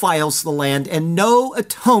blood defiles the land, and no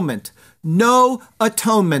atonement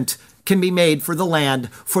can be made for the land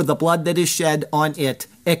for the blood that is shed on it,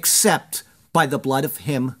 except by the blood of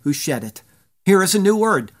him who shed it. Here is a new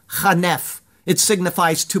word, chanef. It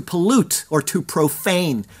signifies to pollute or to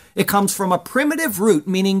profane. It comes from a primitive root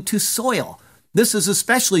meaning to soil. This is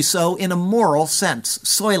especially so in a moral sense,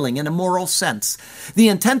 soiling in a moral sense. The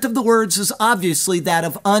intent of the words is obviously that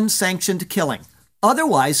of unsanctioned killing.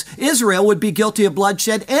 Otherwise, Israel would be guilty of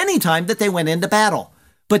bloodshed any time that they went into battle.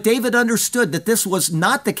 But David understood that this was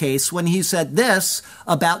not the case when he said this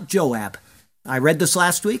about Joab. I read this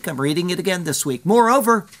last week. I'm reading it again this week.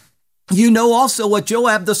 Moreover, you know also what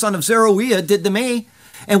Joab the son of Zeruiah did to me,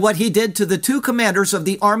 and what he did to the two commanders of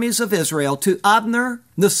the armies of Israel, to Abner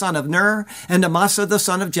the son of Ner, and Amasa the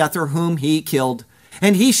son of Jether, whom he killed.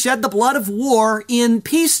 And he shed the blood of war in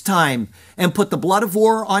peacetime, and put the blood of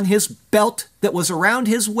war on his belt that was around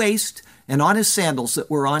his waist, and on his sandals that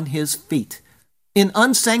were on his feet. In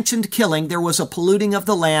unsanctioned killing, there was a polluting of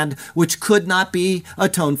the land which could not be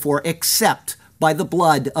atoned for except by the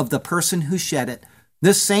blood of the person who shed it.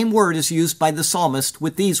 This same word is used by the psalmist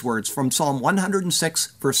with these words from Psalm 106,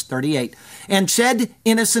 verse 38. And shed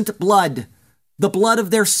innocent blood the blood of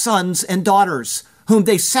their sons and daughters, whom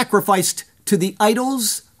they sacrificed to the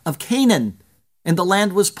idols of Canaan, and the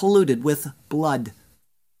land was polluted with blood.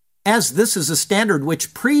 As this is a standard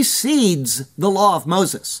which precedes the law of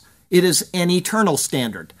Moses, it is an eternal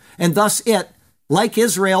standard, and thus it, like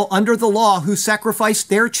Israel under the law who sacrificed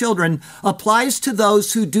their children, applies to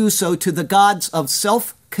those who do so to the gods of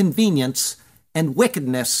self-convenience and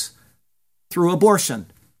wickedness through abortion.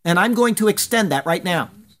 And I'm going to extend that right now.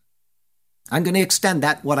 I'm going to extend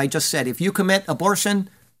that, what I just said. If you commit abortion,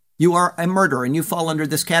 you are a murderer and you fall under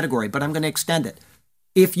this category, but I'm going to extend it.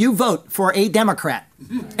 If you vote for a Democrat,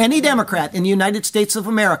 any Democrat in the United States of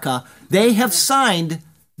America, they have signed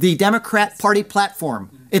the Democrat Party platform.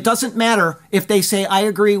 It doesn't matter if they say, I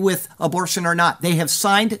agree with abortion or not. They have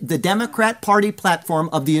signed the Democrat Party platform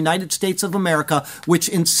of the United States of America, which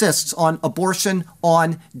insists on abortion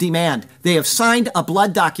on demand. They have signed a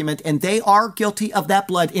blood document, and they are guilty of that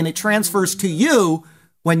blood, and it transfers to you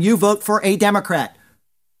when you vote for a Democrat.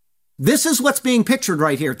 This is what's being pictured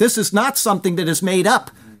right here. This is not something that is made up.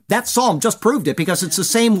 That psalm just proved it because it's the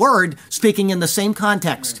same word speaking in the same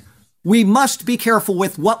context. We must be careful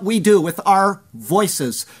with what we do with our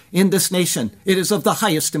voices in this nation. It is of the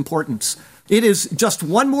highest importance. It is just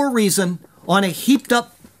one more reason on a heaped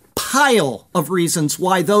up pile of reasons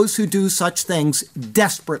why those who do such things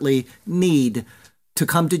desperately need to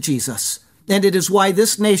come to Jesus. And it is why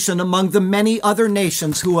this nation, among the many other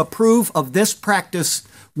nations who approve of this practice,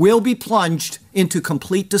 will be plunged into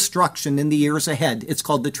complete destruction in the years ahead. It's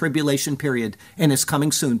called the tribulation period, and it's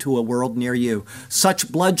coming soon to a world near you.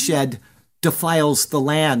 Such bloodshed defiles the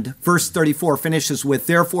land. Verse 34 finishes with,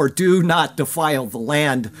 therefore do not defile the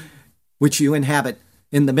land which you inhabit,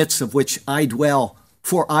 in the midst of which I dwell.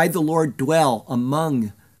 For I, the Lord, dwell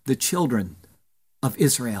among the children of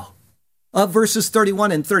Israel. Of verses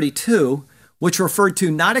 31 and 32, which referred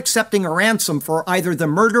to not accepting a ransom for either the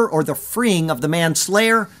murder or the freeing of the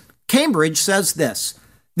manslayer, Cambridge says this: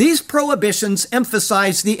 these prohibitions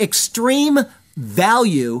emphasize the extreme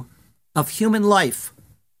value of human life.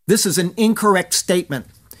 This is an incorrect statement.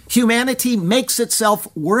 Humanity makes itself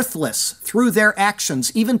worthless through their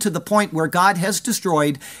actions, even to the point where God has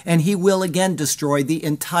destroyed, and he will again destroy the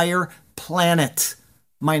entire planet,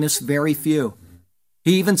 minus very few.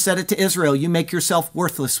 He even said it to Israel, you make yourself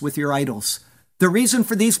worthless with your idols. The reason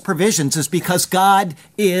for these provisions is because God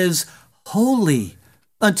is holy.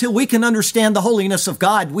 Until we can understand the holiness of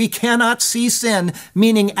God, we cannot see sin,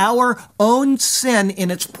 meaning our own sin, in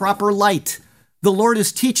its proper light. The Lord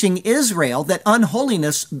is teaching Israel that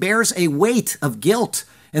unholiness bears a weight of guilt,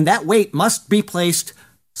 and that weight must be placed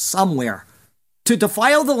somewhere. To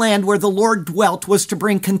defile the land where the Lord dwelt was to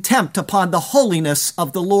bring contempt upon the holiness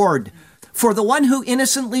of the Lord. For the one who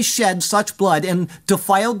innocently shed such blood and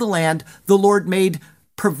defiled the land, the Lord made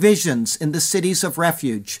provisions in the cities of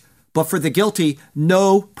refuge. But for the guilty,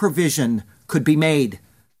 no provision could be made.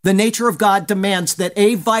 The nature of God demands that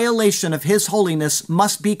a violation of his holiness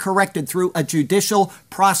must be corrected through a judicial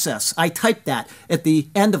process. I typed that at the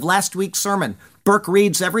end of last week's sermon. Burke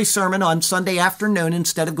reads every sermon on Sunday afternoon.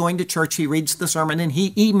 Instead of going to church, he reads the sermon, and he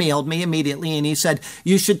emailed me immediately, and he said,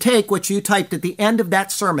 you should take what you typed at the end of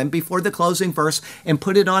that sermon before the closing verse and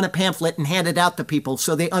put it on a pamphlet and hand it out to people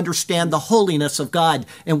so they understand the holiness of God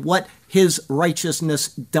and what his righteousness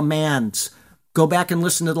demands. Go back and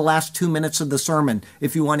listen to the last 2 minutes of the sermon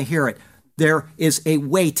if you want to hear it. There is a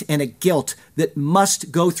weight and a guilt that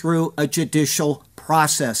must go through a judicial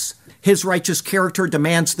process. His righteous character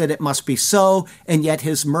demands that it must be so, and yet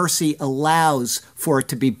his mercy allows for it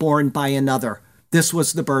to be borne by another. This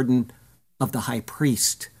was the burden of the high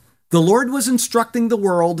priest. The Lord was instructing the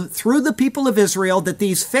world through the people of Israel that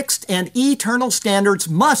these fixed and eternal standards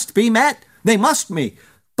must be met. They must be.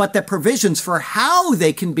 But the provisions for how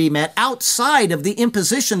they can be met outside of the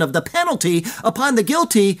imposition of the penalty upon the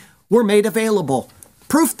guilty were made available.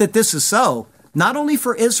 Proof that this is so, not only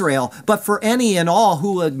for Israel, but for any and all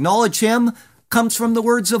who acknowledge him, comes from the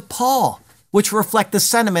words of Paul, which reflect the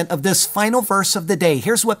sentiment of this final verse of the day.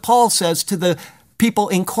 Here's what Paul says to the people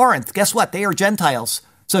in Corinth. Guess what? They are Gentiles.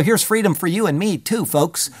 So here's freedom for you and me too,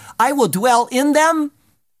 folks. I will dwell in them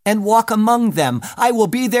and walk among them. I will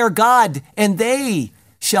be their God, and they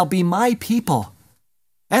shall be my people.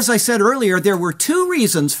 As I said earlier, there were 2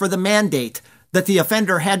 reasons for the mandate that the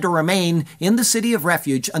offender had to remain in the city of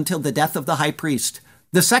refuge until the death of the high priest.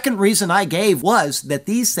 The second reason I gave was that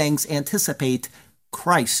these things anticipate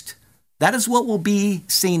Christ. That is what will be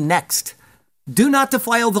seen next. Do not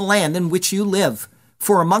defile the land in which you live,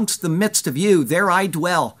 for amongst the midst of you there I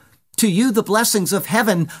dwell. To you the blessings of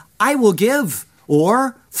heaven I will give,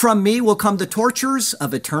 or from me will come the tortures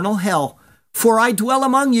of eternal hell. For I dwell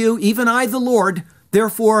among you, even I the Lord.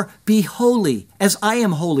 Therefore be holy, as I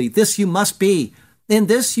am holy. This you must be. In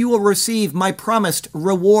this you will receive my promised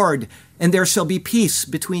reward, and there shall be peace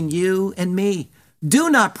between you and me. Do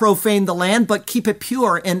not profane the land, but keep it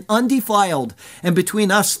pure and undefiled, and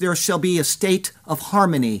between us there shall be a state of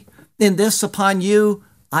harmony. In this upon you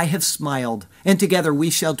I have smiled, and together we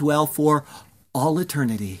shall dwell for all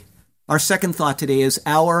eternity. Our second thought today is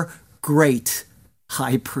our great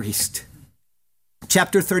high priest.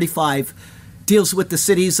 Chapter 35 deals with the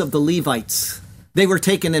cities of the Levites. They were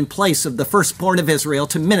taken in place of the firstborn of Israel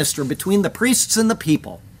to minister between the priests and the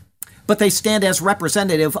people, but they stand as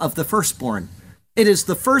representative of the firstborn. It is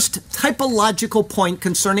the first typological point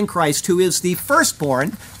concerning Christ, who is the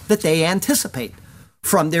firstborn, that they anticipate.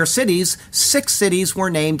 From their cities, 6 cities were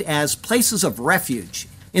named as places of refuge.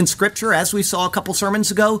 In Scripture, as we saw a couple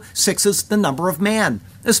sermons ago, 6 is the number of man,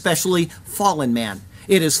 especially fallen man.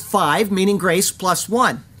 It is 5, meaning grace, plus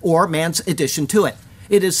 1, or man's addition to it.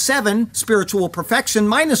 It is 7, spiritual perfection,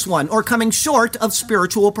 minus 1, or coming short of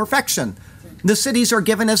spiritual perfection. The cities are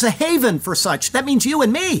given as a haven for such. That means you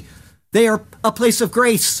and me. They are a place of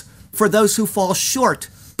grace for those who fall short,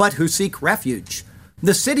 but who seek refuge.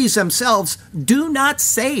 The cities themselves do not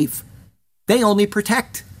save. They only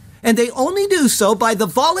protect. And they only do so by the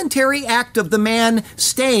voluntary act of the man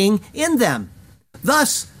staying in them.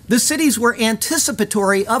 Thus, the cities were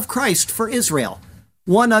anticipatory of Christ for Israel.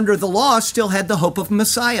 One under the law still had the hope of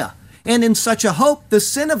Messiah. And in such a hope, the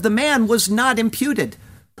sin of the man was not imputed.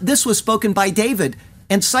 This was spoken by David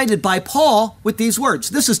and cited by Paul with these words.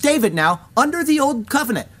 This is David now, under the old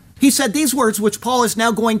covenant. He said these words, which Paul is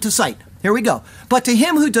now going to cite. Here we go. But to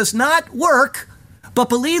him who does not work, but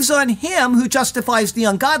believes on him who justifies the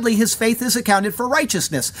ungodly, his faith is accounted for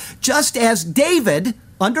righteousness. Just as David,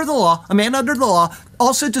 under the law, a man under the law,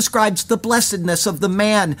 also describes the blessedness of the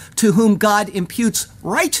man to whom God imputes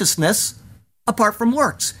righteousness apart from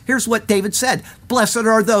works. Here's what David said. Blessed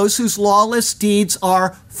are those whose lawless deeds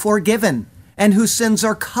are forgiven and whose sins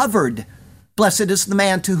are covered. Blessed is the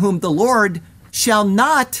man to whom the Lord shall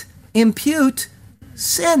not impute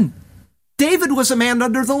sin. David was a man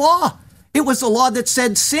under the law. It was the law that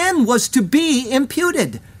said sin was to be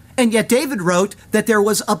imputed. And yet David wrote that there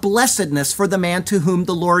was a blessedness for the man to whom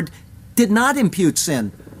the Lord did not impute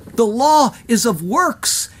sin. The law is of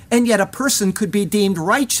works, and yet a person could be deemed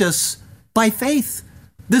righteous by faith.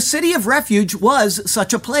 The city of refuge was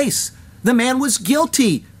such a place. The man was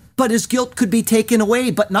guilty, but his guilt could be taken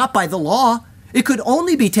away, but not by the law. It could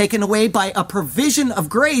only be taken away by a provision of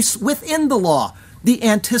grace within the law, the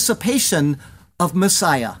anticipation of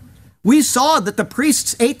Messiah. We saw that the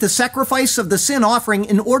priests ate the sacrifice of the sin offering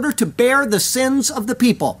in order to bear the sins of the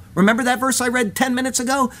people. Remember that verse I read 10 minutes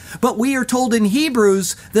ago? But we are told in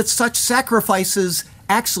Hebrews that such sacrifices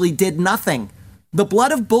actually did nothing. The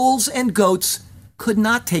blood of bulls and goats could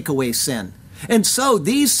not take away sin. And so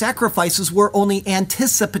these sacrifices were only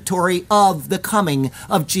anticipatory of the coming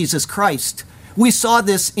of Jesus Christ. We saw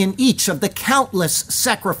this in each of the countless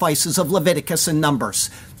sacrifices of Leviticus and Numbers.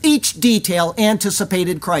 Each detail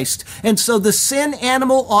anticipated Christ. And so the sin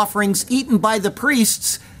animal offerings eaten by the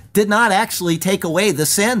priests did not actually take away the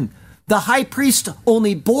sin. The high priest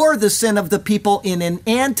only bore the sin of the people in an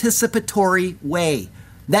anticipatory way.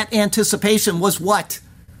 That anticipation was what?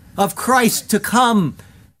 Of Christ to come.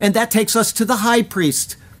 And that takes us to the high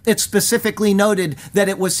priest. It specifically noted that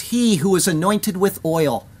it was he who was anointed with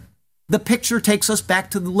oil. The picture takes us back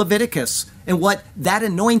to the Leviticus and what that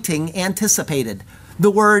anointing anticipated.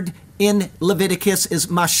 The word in Leviticus is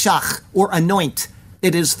mashach, or anoint.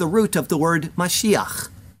 It is the root of the word Mashiach,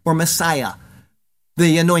 or Messiah,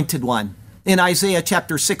 the anointed one. In Isaiah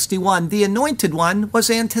chapter 61, the anointed one was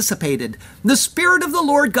anticipated. The Spirit of the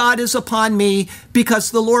Lord God is upon me, because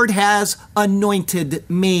the Lord has anointed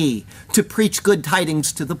me to preach good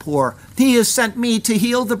tidings to the poor. He has sent me to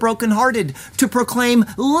heal the brokenhearted, to proclaim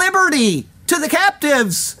liberty to the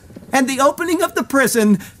captives, and the opening of the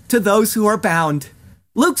prison to those who are bound.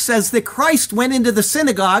 Luke says that Christ went into the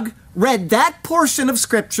synagogue, read that portion of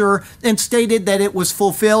Scripture, and stated that it was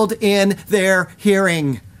fulfilled in their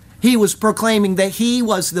hearing. He was proclaiming that he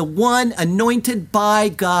was the one anointed by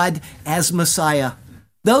God as Messiah.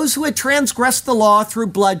 Those who had transgressed the law through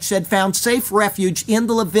bloodshed found safe refuge in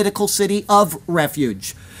the Levitical city of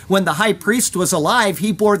refuge. When the high priest was alive,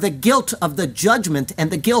 he bore the guilt of the judgment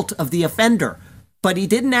and the guilt of the offender. But he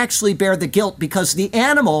didn't actually bear the guilt, because the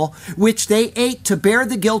animal which they ate to bear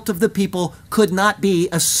the guilt of the people could not be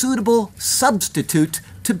a suitable substitute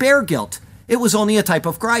to bear guilt. It was only a type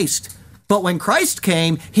of Christ. But when Christ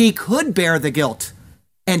came, he could bear the guilt.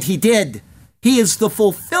 And he did. He is the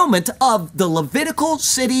fulfillment of the Levitical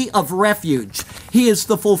city of refuge. He is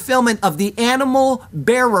the fulfillment of the animal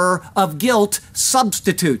bearer of guilt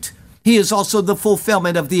substitute. He is also the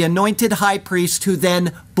fulfillment of the anointed high priest who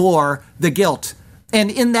then bore the guilt.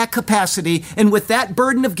 And in that capacity, and with that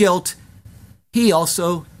burden of guilt, he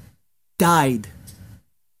also died.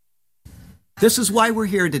 This is why we're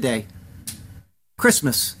here today.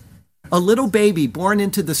 Christmas, a little baby born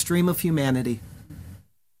into the stream of humanity,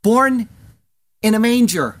 born in a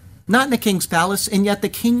manger, not in a king's palace, and yet the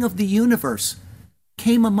King of the universe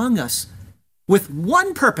came among us with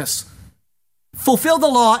one purpose: fulfill the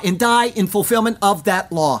law and die in fulfillment of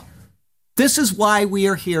that law. This is why we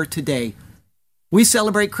are here today. We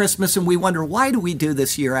celebrate Christmas and we wonder, why do we do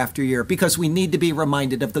this year after year? Because we need to be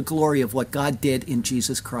reminded of the glory of what God did in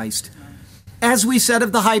Jesus Christ. As we said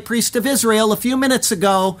of the high priest of Israel a few minutes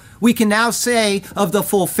ago, we can now say of the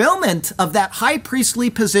fulfillment of that high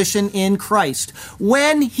priestly position in Christ.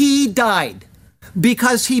 When he died,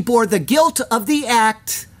 because he bore the guilt of the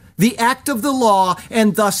act of the law,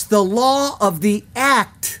 and thus the law of the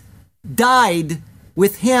act died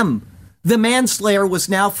with him. The manslayer was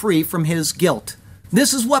now free from his guilt.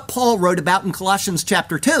 This is what Paul wrote about in Colossians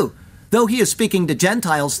chapter 2. Though he is speaking to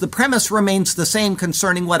Gentiles, the premise remains the same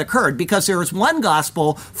concerning what occurred, because there is one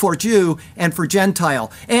gospel for Jew and for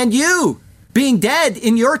Gentile. And you, being dead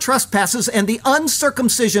in your trespasses and the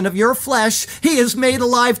uncircumcision of your flesh, he is made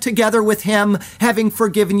alive together with him, having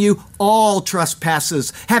forgiven you all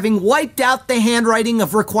trespasses, having wiped out the handwriting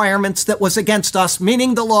of requirements that was against us,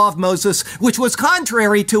 meaning the law of Moses, which was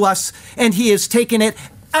contrary to us, and he has taken it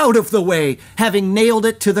out of the way, having nailed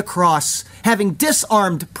it to the cross. Having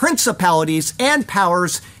disarmed principalities and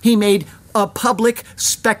powers, he made a public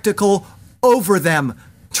spectacle over them,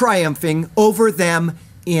 triumphing over them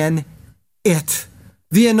in it.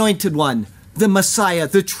 The Anointed One, the Messiah,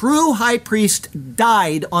 the true high priest,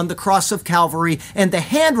 died on the cross of Calvary, and the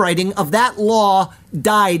handwriting of that law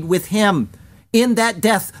died with him. In that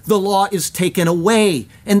death, the law is taken away,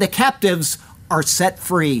 and the captives are set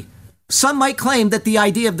free. Some might claim that the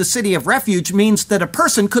idea of the city of refuge means that a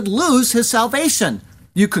person could lose his salvation.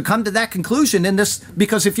 You could come to that conclusion in this,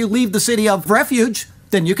 because if you leave the city of refuge,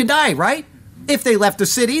 then you can die, right? If they left the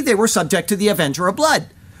city, they were subject to the avenger of blood.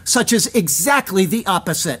 Such is exactly the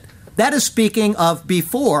opposite. That is speaking of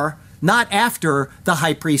before, not after the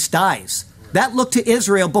high priest dies. That looked to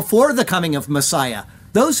Israel before the coming of Messiah.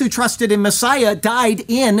 Those who trusted in Messiah died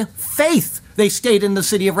in faith. They stayed in the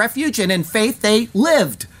city of refuge, and in faith they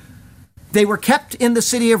lived. They were kept in the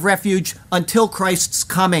city of refuge until Christ's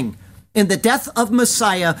coming. In the death of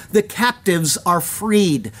Messiah, the captives are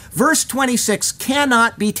freed. Verse 26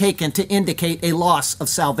 cannot be taken to indicate a loss of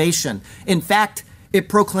salvation. In fact, it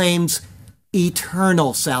proclaims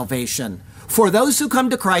eternal salvation. For those who come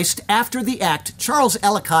to Christ after the act, Charles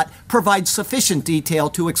Ellicott provides sufficient detail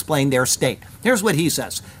to explain their state. Here's what he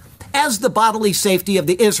says. As the bodily safety of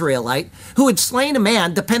the Israelite, who had slain a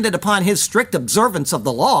man, depended upon his strict observance of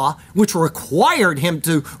the law, which required him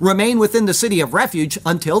to remain within the city of refuge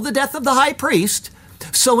until the death of the high priest,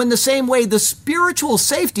 so in the same way, the spiritual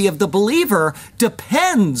safety of the believer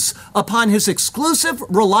depends upon his exclusive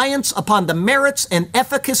reliance upon the merits and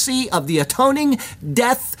efficacy of the atoning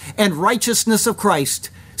death and righteousness of Christ,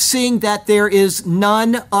 seeing that there is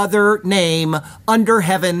none other name under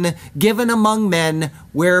heaven given among men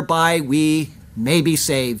whereby we may be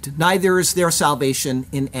saved. Neither is there salvation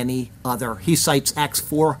in any other. He cites Acts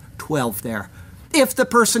 4:12 there. If the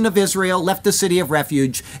person of Israel left the city of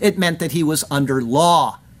refuge, it meant that he was under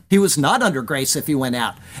law. He was not under grace if he went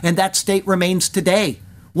out. And that state remains today.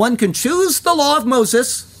 One can choose the law of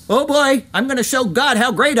Moses. Oh boy, I'm going to show God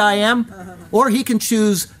how great I am. Or he can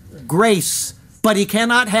choose grace. But he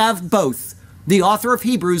cannot have both. The author of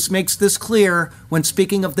Hebrews makes this clear when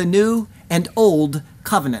speaking of the new and old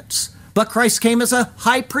covenants. But Christ came as a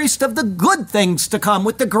high priest of the good things to come,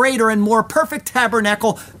 with the greater and more perfect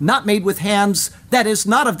tabernacle, not made with hands, that is,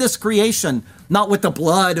 not of this creation, not with the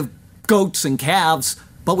blood of goats and calves,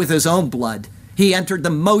 but with his own blood. He entered the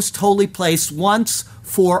most holy place once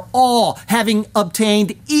for all, having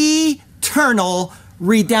obtained eternal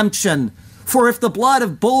redemption. For if the blood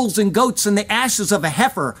of bulls and goats and the ashes of a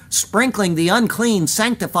heifer, sprinkling the unclean,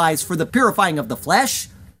 sanctifies for the purifying of the flesh,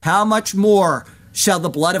 how much more shall the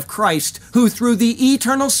blood of Christ, who through the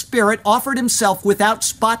eternal Spirit offered himself without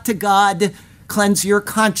spot to God, cleanse your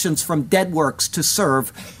conscience from dead works to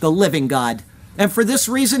serve the living God. And for this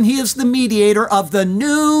reason, he is the mediator of the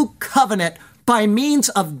new covenant by means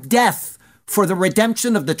of death for the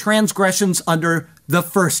redemption of the transgressions under the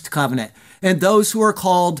first covenant. And those who are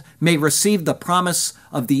called may receive the promise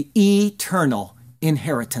of the eternal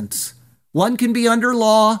inheritance. One can be under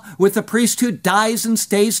law with a priest who dies and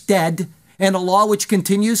stays dead, and a law which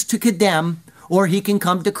continues to condemn, or he can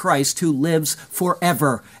come to Christ who lives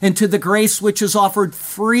forever, and to the grace which is offered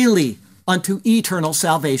freely unto eternal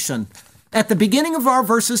salvation. At the beginning of our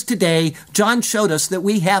verses today, John showed us that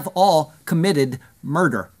we have all committed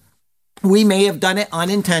murder. We may have done it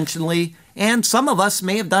unintentionally, and some of us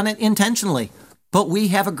may have done it intentionally, but we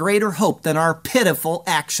have a greater hope than our pitiful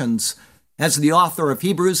actions. As the author of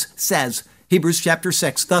Hebrews says, Hebrews chapter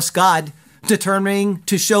 6, thus God, determining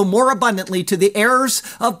to show more abundantly to the heirs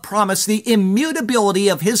of promise the immutability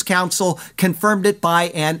of his counsel, confirmed it by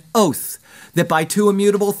an oath, that by two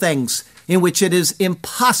immutable things, in which it is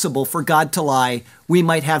impossible for God to lie, we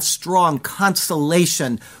might have strong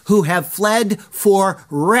consolation, who have fled for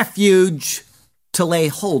refuge to lay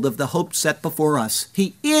hold of the hope set before us.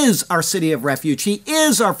 He is our city of refuge. He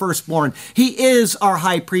is our firstborn. He is our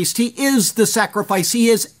high priest. He is the sacrifice. He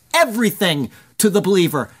is everything to the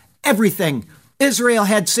believer. Everything. Israel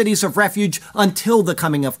had cities of refuge until the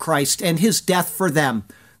coming of Christ and his death for them.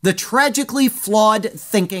 The tragically flawed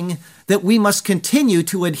thinking that we must continue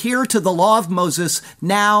to adhere to the law of Moses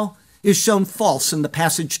now is shown false in the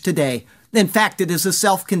passage today. In fact, it is a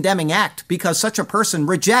self-condemning act because such a person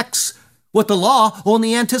rejects what the law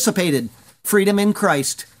only anticipated, freedom in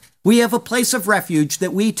Christ. We have a place of refuge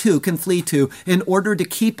that we too can flee to in order to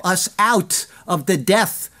keep us out of the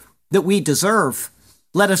death that we deserve.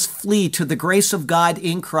 Let us flee to the grace of God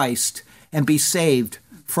in Christ and be saved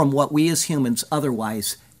from what we as humans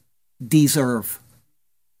otherwise deserve.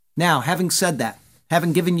 Now, having said that,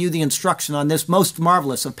 having given you the instruction on this most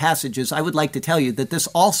marvelous of passages, I would like to tell you that this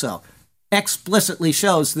also explicitly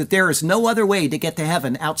shows that there is no other way to get to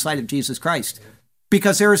heaven outside of Jesus Christ,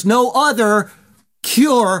 because there is no other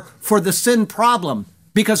cure for the sin problem,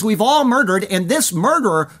 because we've all murdered, and this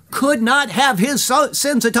murderer could not have his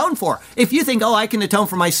sins atoned for. If you think, oh, I can atone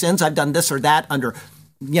for my sins, I've done this or that under,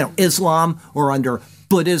 Islam or under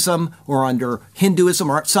Buddhism or under Hinduism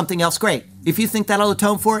or something else, great. If you think that'll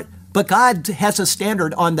atone for it, but God has a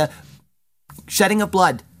standard on the shedding of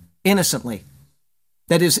blood innocently.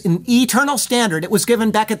 That is an eternal standard. It was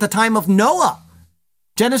given back at the time of Noah.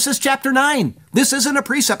 Genesis chapter 9. This isn't a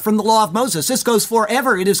precept from the law of Moses. This goes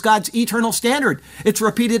forever. It is God's eternal standard. It's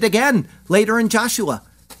repeated again later in Joshua.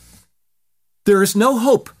 There is no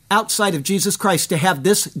hope outside of Jesus Christ to have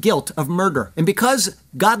this guilt of murder. And because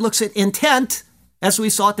God looks at intent, as we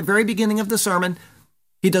saw at the very beginning of the sermon,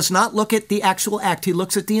 he does not look at the actual act. He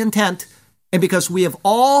looks at the intent. And because we have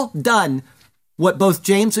all done what both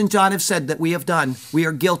James and John have said that we have done, we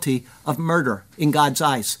are guilty of murder in God's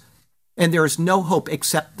eyes. And there is no hope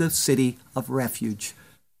except the city of refuge.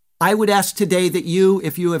 I would ask today that you,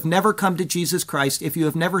 if you have never come to Jesus Christ, if you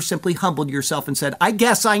have never simply humbled yourself and said, I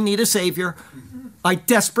guess I need a Savior. I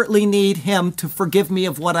desperately need him to forgive me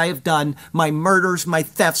of what I have done, my murders, my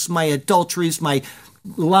thefts, my adulteries, my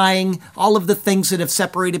lying, all of the things that have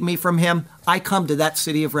separated me from him. I come to that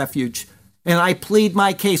city of refuge. And I plead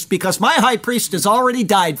my case because my high priest has already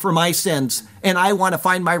died for my sins, and I want to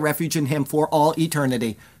find my refuge in him for all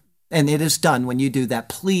eternity. And it is done when you do that.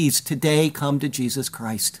 Please, today, come to Jesus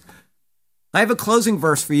Christ. I have a closing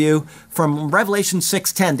verse for you from Revelation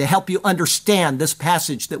 6:10 to help you understand this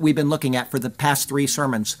passage that we've been looking at for the past 3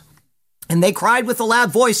 sermons. And they cried with a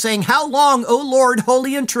loud voice, saying, How long, O Lord,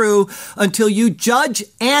 holy and true, until you judge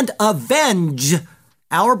and avenge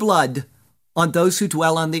our blood on those who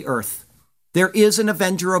dwell on the earth? There is an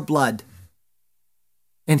avenger of blood,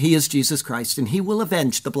 and he is Jesus Christ, and he will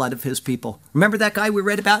avenge the blood of his people. Remember that guy we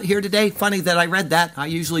read about here today? Funny that I read that. I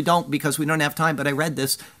usually don't because we don't have time, but I read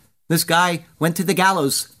this. This guy went to the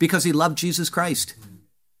gallows because he loved Jesus Christ.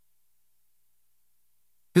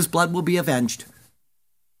 His blood will be avenged.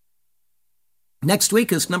 Next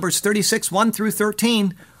week is Numbers 36, 1 through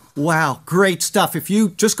 13. Wow, great stuff. If you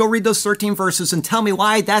just go read those 13 verses and tell me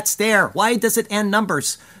why that's there. Why does it end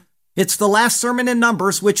Numbers? It's the last sermon in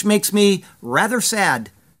Numbers, which makes me rather sad.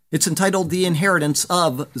 It's entitled The Inheritance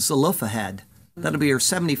of Zelophehad. That'll be your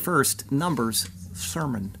 71st Numbers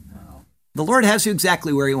sermon. The Lord has you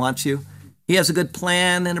exactly where he wants you. He has a good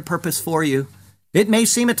plan and a purpose for you. It may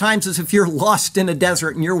seem at times as if you're lost in a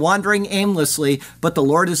desert and you're wandering aimlessly, but the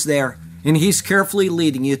Lord is there, and he's carefully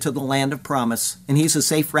leading you to the land of promise, and he's a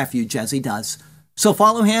safe refuge as he does. So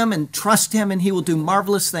follow him and trust him, and he will do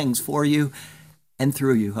marvelous things for you and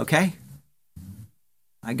through you, okay?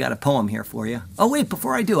 I got a poem here for you. Oh, wait,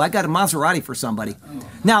 before I do, I got a Maserati for somebody.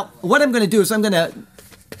 Now, what I'm going to do is I'm going to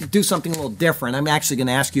do something a little different. I'm actually going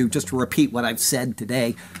to ask you just to repeat what I've said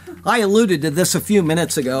today. I alluded to this a few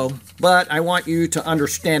minutes ago, but I want you to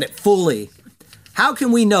understand it fully. How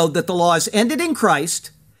can we know that the law is ended in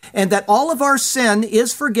Christ and that all of our sin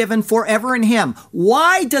is forgiven forever in him.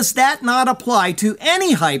 Why does that not apply to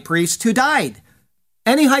any high priest who died?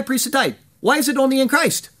 Any high priest who died. Why is it only in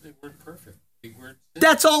Christ? They weren't perfect.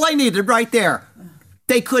 That's all I needed right there.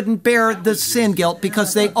 They couldn't bear the sin guilt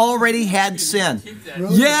because they already had sin.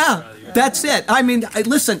 Yeah, that's it. I mean,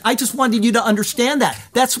 listen, I just wanted you to understand that.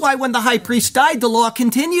 That's why when the high priest died, the law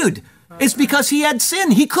continued. It's because he had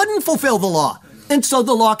sin. He couldn't fulfill the law. And so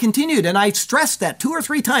the law continued. And I stressed that 2 or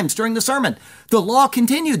 3 times during the sermon. The law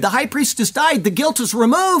continued. The high priest has died. The guilt is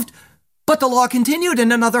removed. But the law continued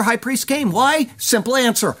and another high priest came. Why? Simple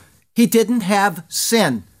answer. He didn't have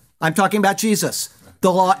sin. I'm talking about Jesus.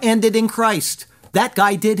 The law ended in Christ. That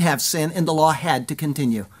guy did have sin and the law had to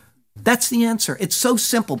continue. That's the answer. It's so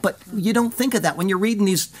simple, but you don't think of that when you're reading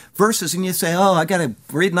these verses and you say, oh, I got to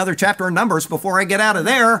read another chapter of Numbers before I get out of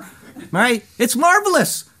there, right? It's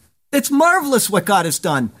marvelous. It's marvelous what God has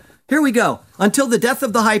done. Here we go. Until the death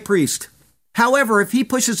of the high priest. However, if he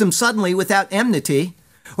pushes him suddenly without enmity,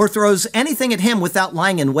 or throws anything at him without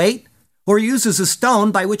lying in wait, or uses a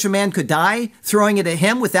stone by which a man could die, throwing it at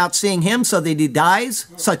him without seeing him so that he dies,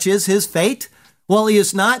 such is his fate, while he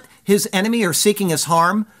is not his enemy or seeking his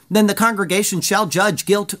harm, then the congregation shall judge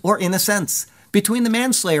guilt or innocence between the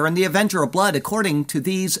manslayer and the avenger of blood according to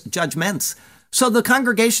these judgments. So the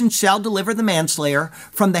congregation shall deliver the manslayer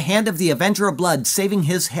from the hand of the avenger of blood, saving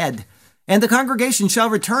his head. And the congregation shall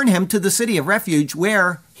return him to the city of refuge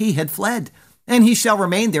where he had fled. And he shall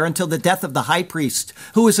remain there until the death of the high priest,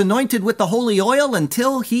 who is anointed with the holy oil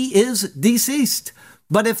until he is deceased.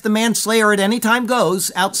 But if the manslayer at any time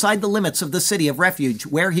goes outside the limits of the city of refuge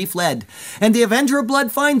where he fled, and the avenger of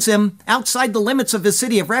blood finds him outside the limits of his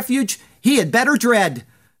city of refuge, he had better dread.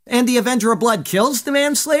 And the avenger of blood kills the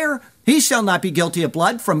manslayer, he shall not be guilty of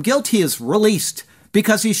blood. From guilt he is released,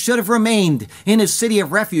 because he should have remained in his city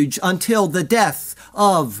of refuge until the death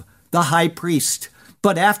of the high priest.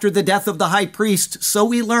 But after the death of the high priest, so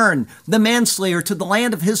we learn, the manslayer to the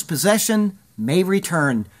land of his possession may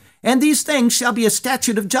return. And these things shall be a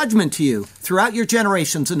statute of judgment to you throughout your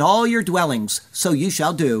generations and all your dwellings, so you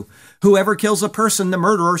shall do. Whoever kills a person, the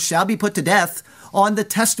murderer, shall be put to death on the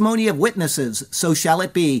testimony of witnesses, so shall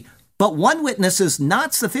it be. But one witness is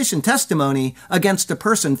not sufficient testimony against a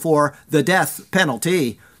person for the death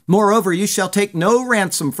penalty. Moreover, you shall take no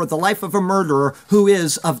ransom for the life of a murderer who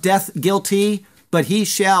is of death guilty, but he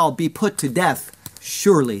shall be put to death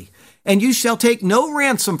surely. And you shall take no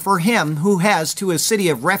ransom for him who has to his city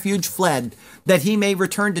of refuge fled, that he may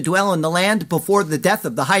return to dwell in the land before the death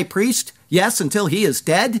of the high priest, yes, until he is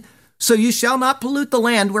dead. So you shall not pollute the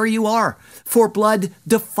land where you are, for blood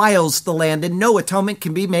defiles the land, and no atonement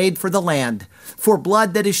can be made for the land. For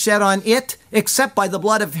blood that is shed on it, except by the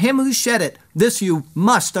blood of him who shed it, this you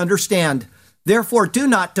must understand. Therefore do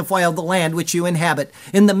not defile the land which you inhabit,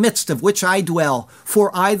 in the midst of which I dwell,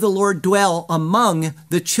 for I, the Lord, dwell among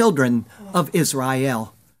the children of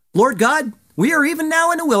Israel. Lord God, we are even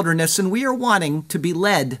now in a wilderness, and we are wanting to be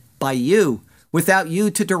led by you. Without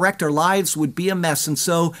you to direct our lives would be a mess, and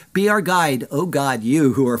so be our guide, O God,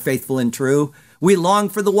 you who are faithful and true. We long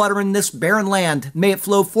for the water in this barren land. May it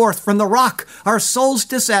flow forth from the rock, our souls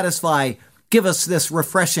to satisfy. Give us this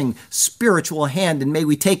refreshing spiritual hand, and may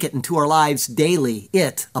we take it into our lives daily,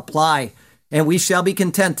 it apply. And we shall be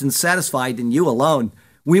content and satisfied in you alone.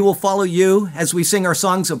 We will follow you as we sing our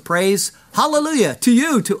songs of praise. Hallelujah to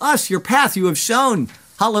you, to us, your path you have shown.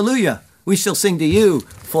 Hallelujah. We shall sing to you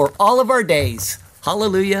for all of our days.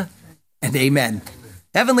 Hallelujah and amen.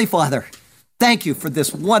 Heavenly Father, thank you for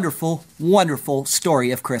this wonderful, wonderful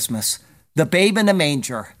story of Christmas. The babe in a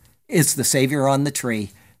manger is the Savior on the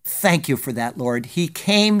tree. Thank you for that, Lord. He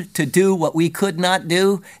came to do what we could not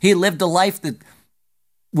do. He lived a life that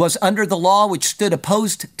was under the law, which stood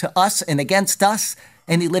opposed to us and against us,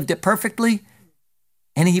 and he lived it perfectly,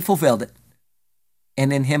 and he fulfilled it.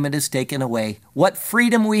 And in him it is taken away. What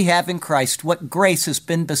freedom we have in Christ, what grace has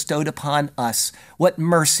been bestowed upon us, what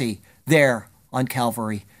mercy there on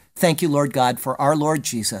Calvary. Thank you, Lord God, for our Lord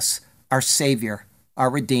Jesus, our Savior, our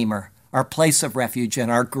Redeemer, our place of refuge, and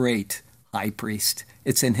our great high priest.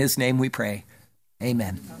 It's in his name we pray.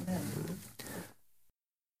 Amen. Amen.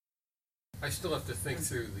 I still have to think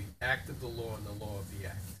through the act of the law and the law of the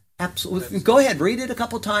act. Absolutely. Go ahead, read it a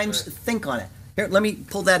couple times, right. Think on it. Here, let me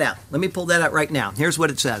pull that out. Let me pull that out right now. Here's what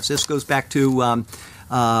it says. This goes back to,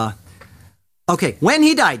 when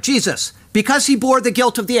he died, Jesus, because he bore the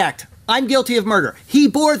guilt of the act. I'm guilty of murder. He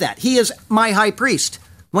bore that. He is my high priest.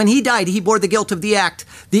 When he died, he bore the guilt of the act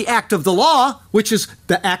of the law, which is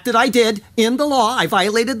the act that I did in the law. I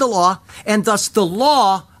violated the law, and thus the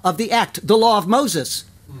law of the act, the law of Moses,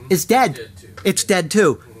 is dead. It's dead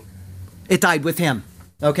too. It died with him.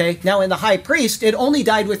 Okay, now in the high priest, it only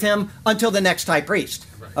died with him until the next high priest.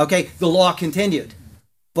 Okay, the law continued.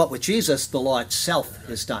 But with Jesus, the law itself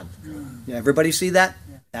is done. Everybody see that?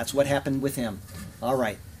 That's what happened with him. All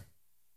right.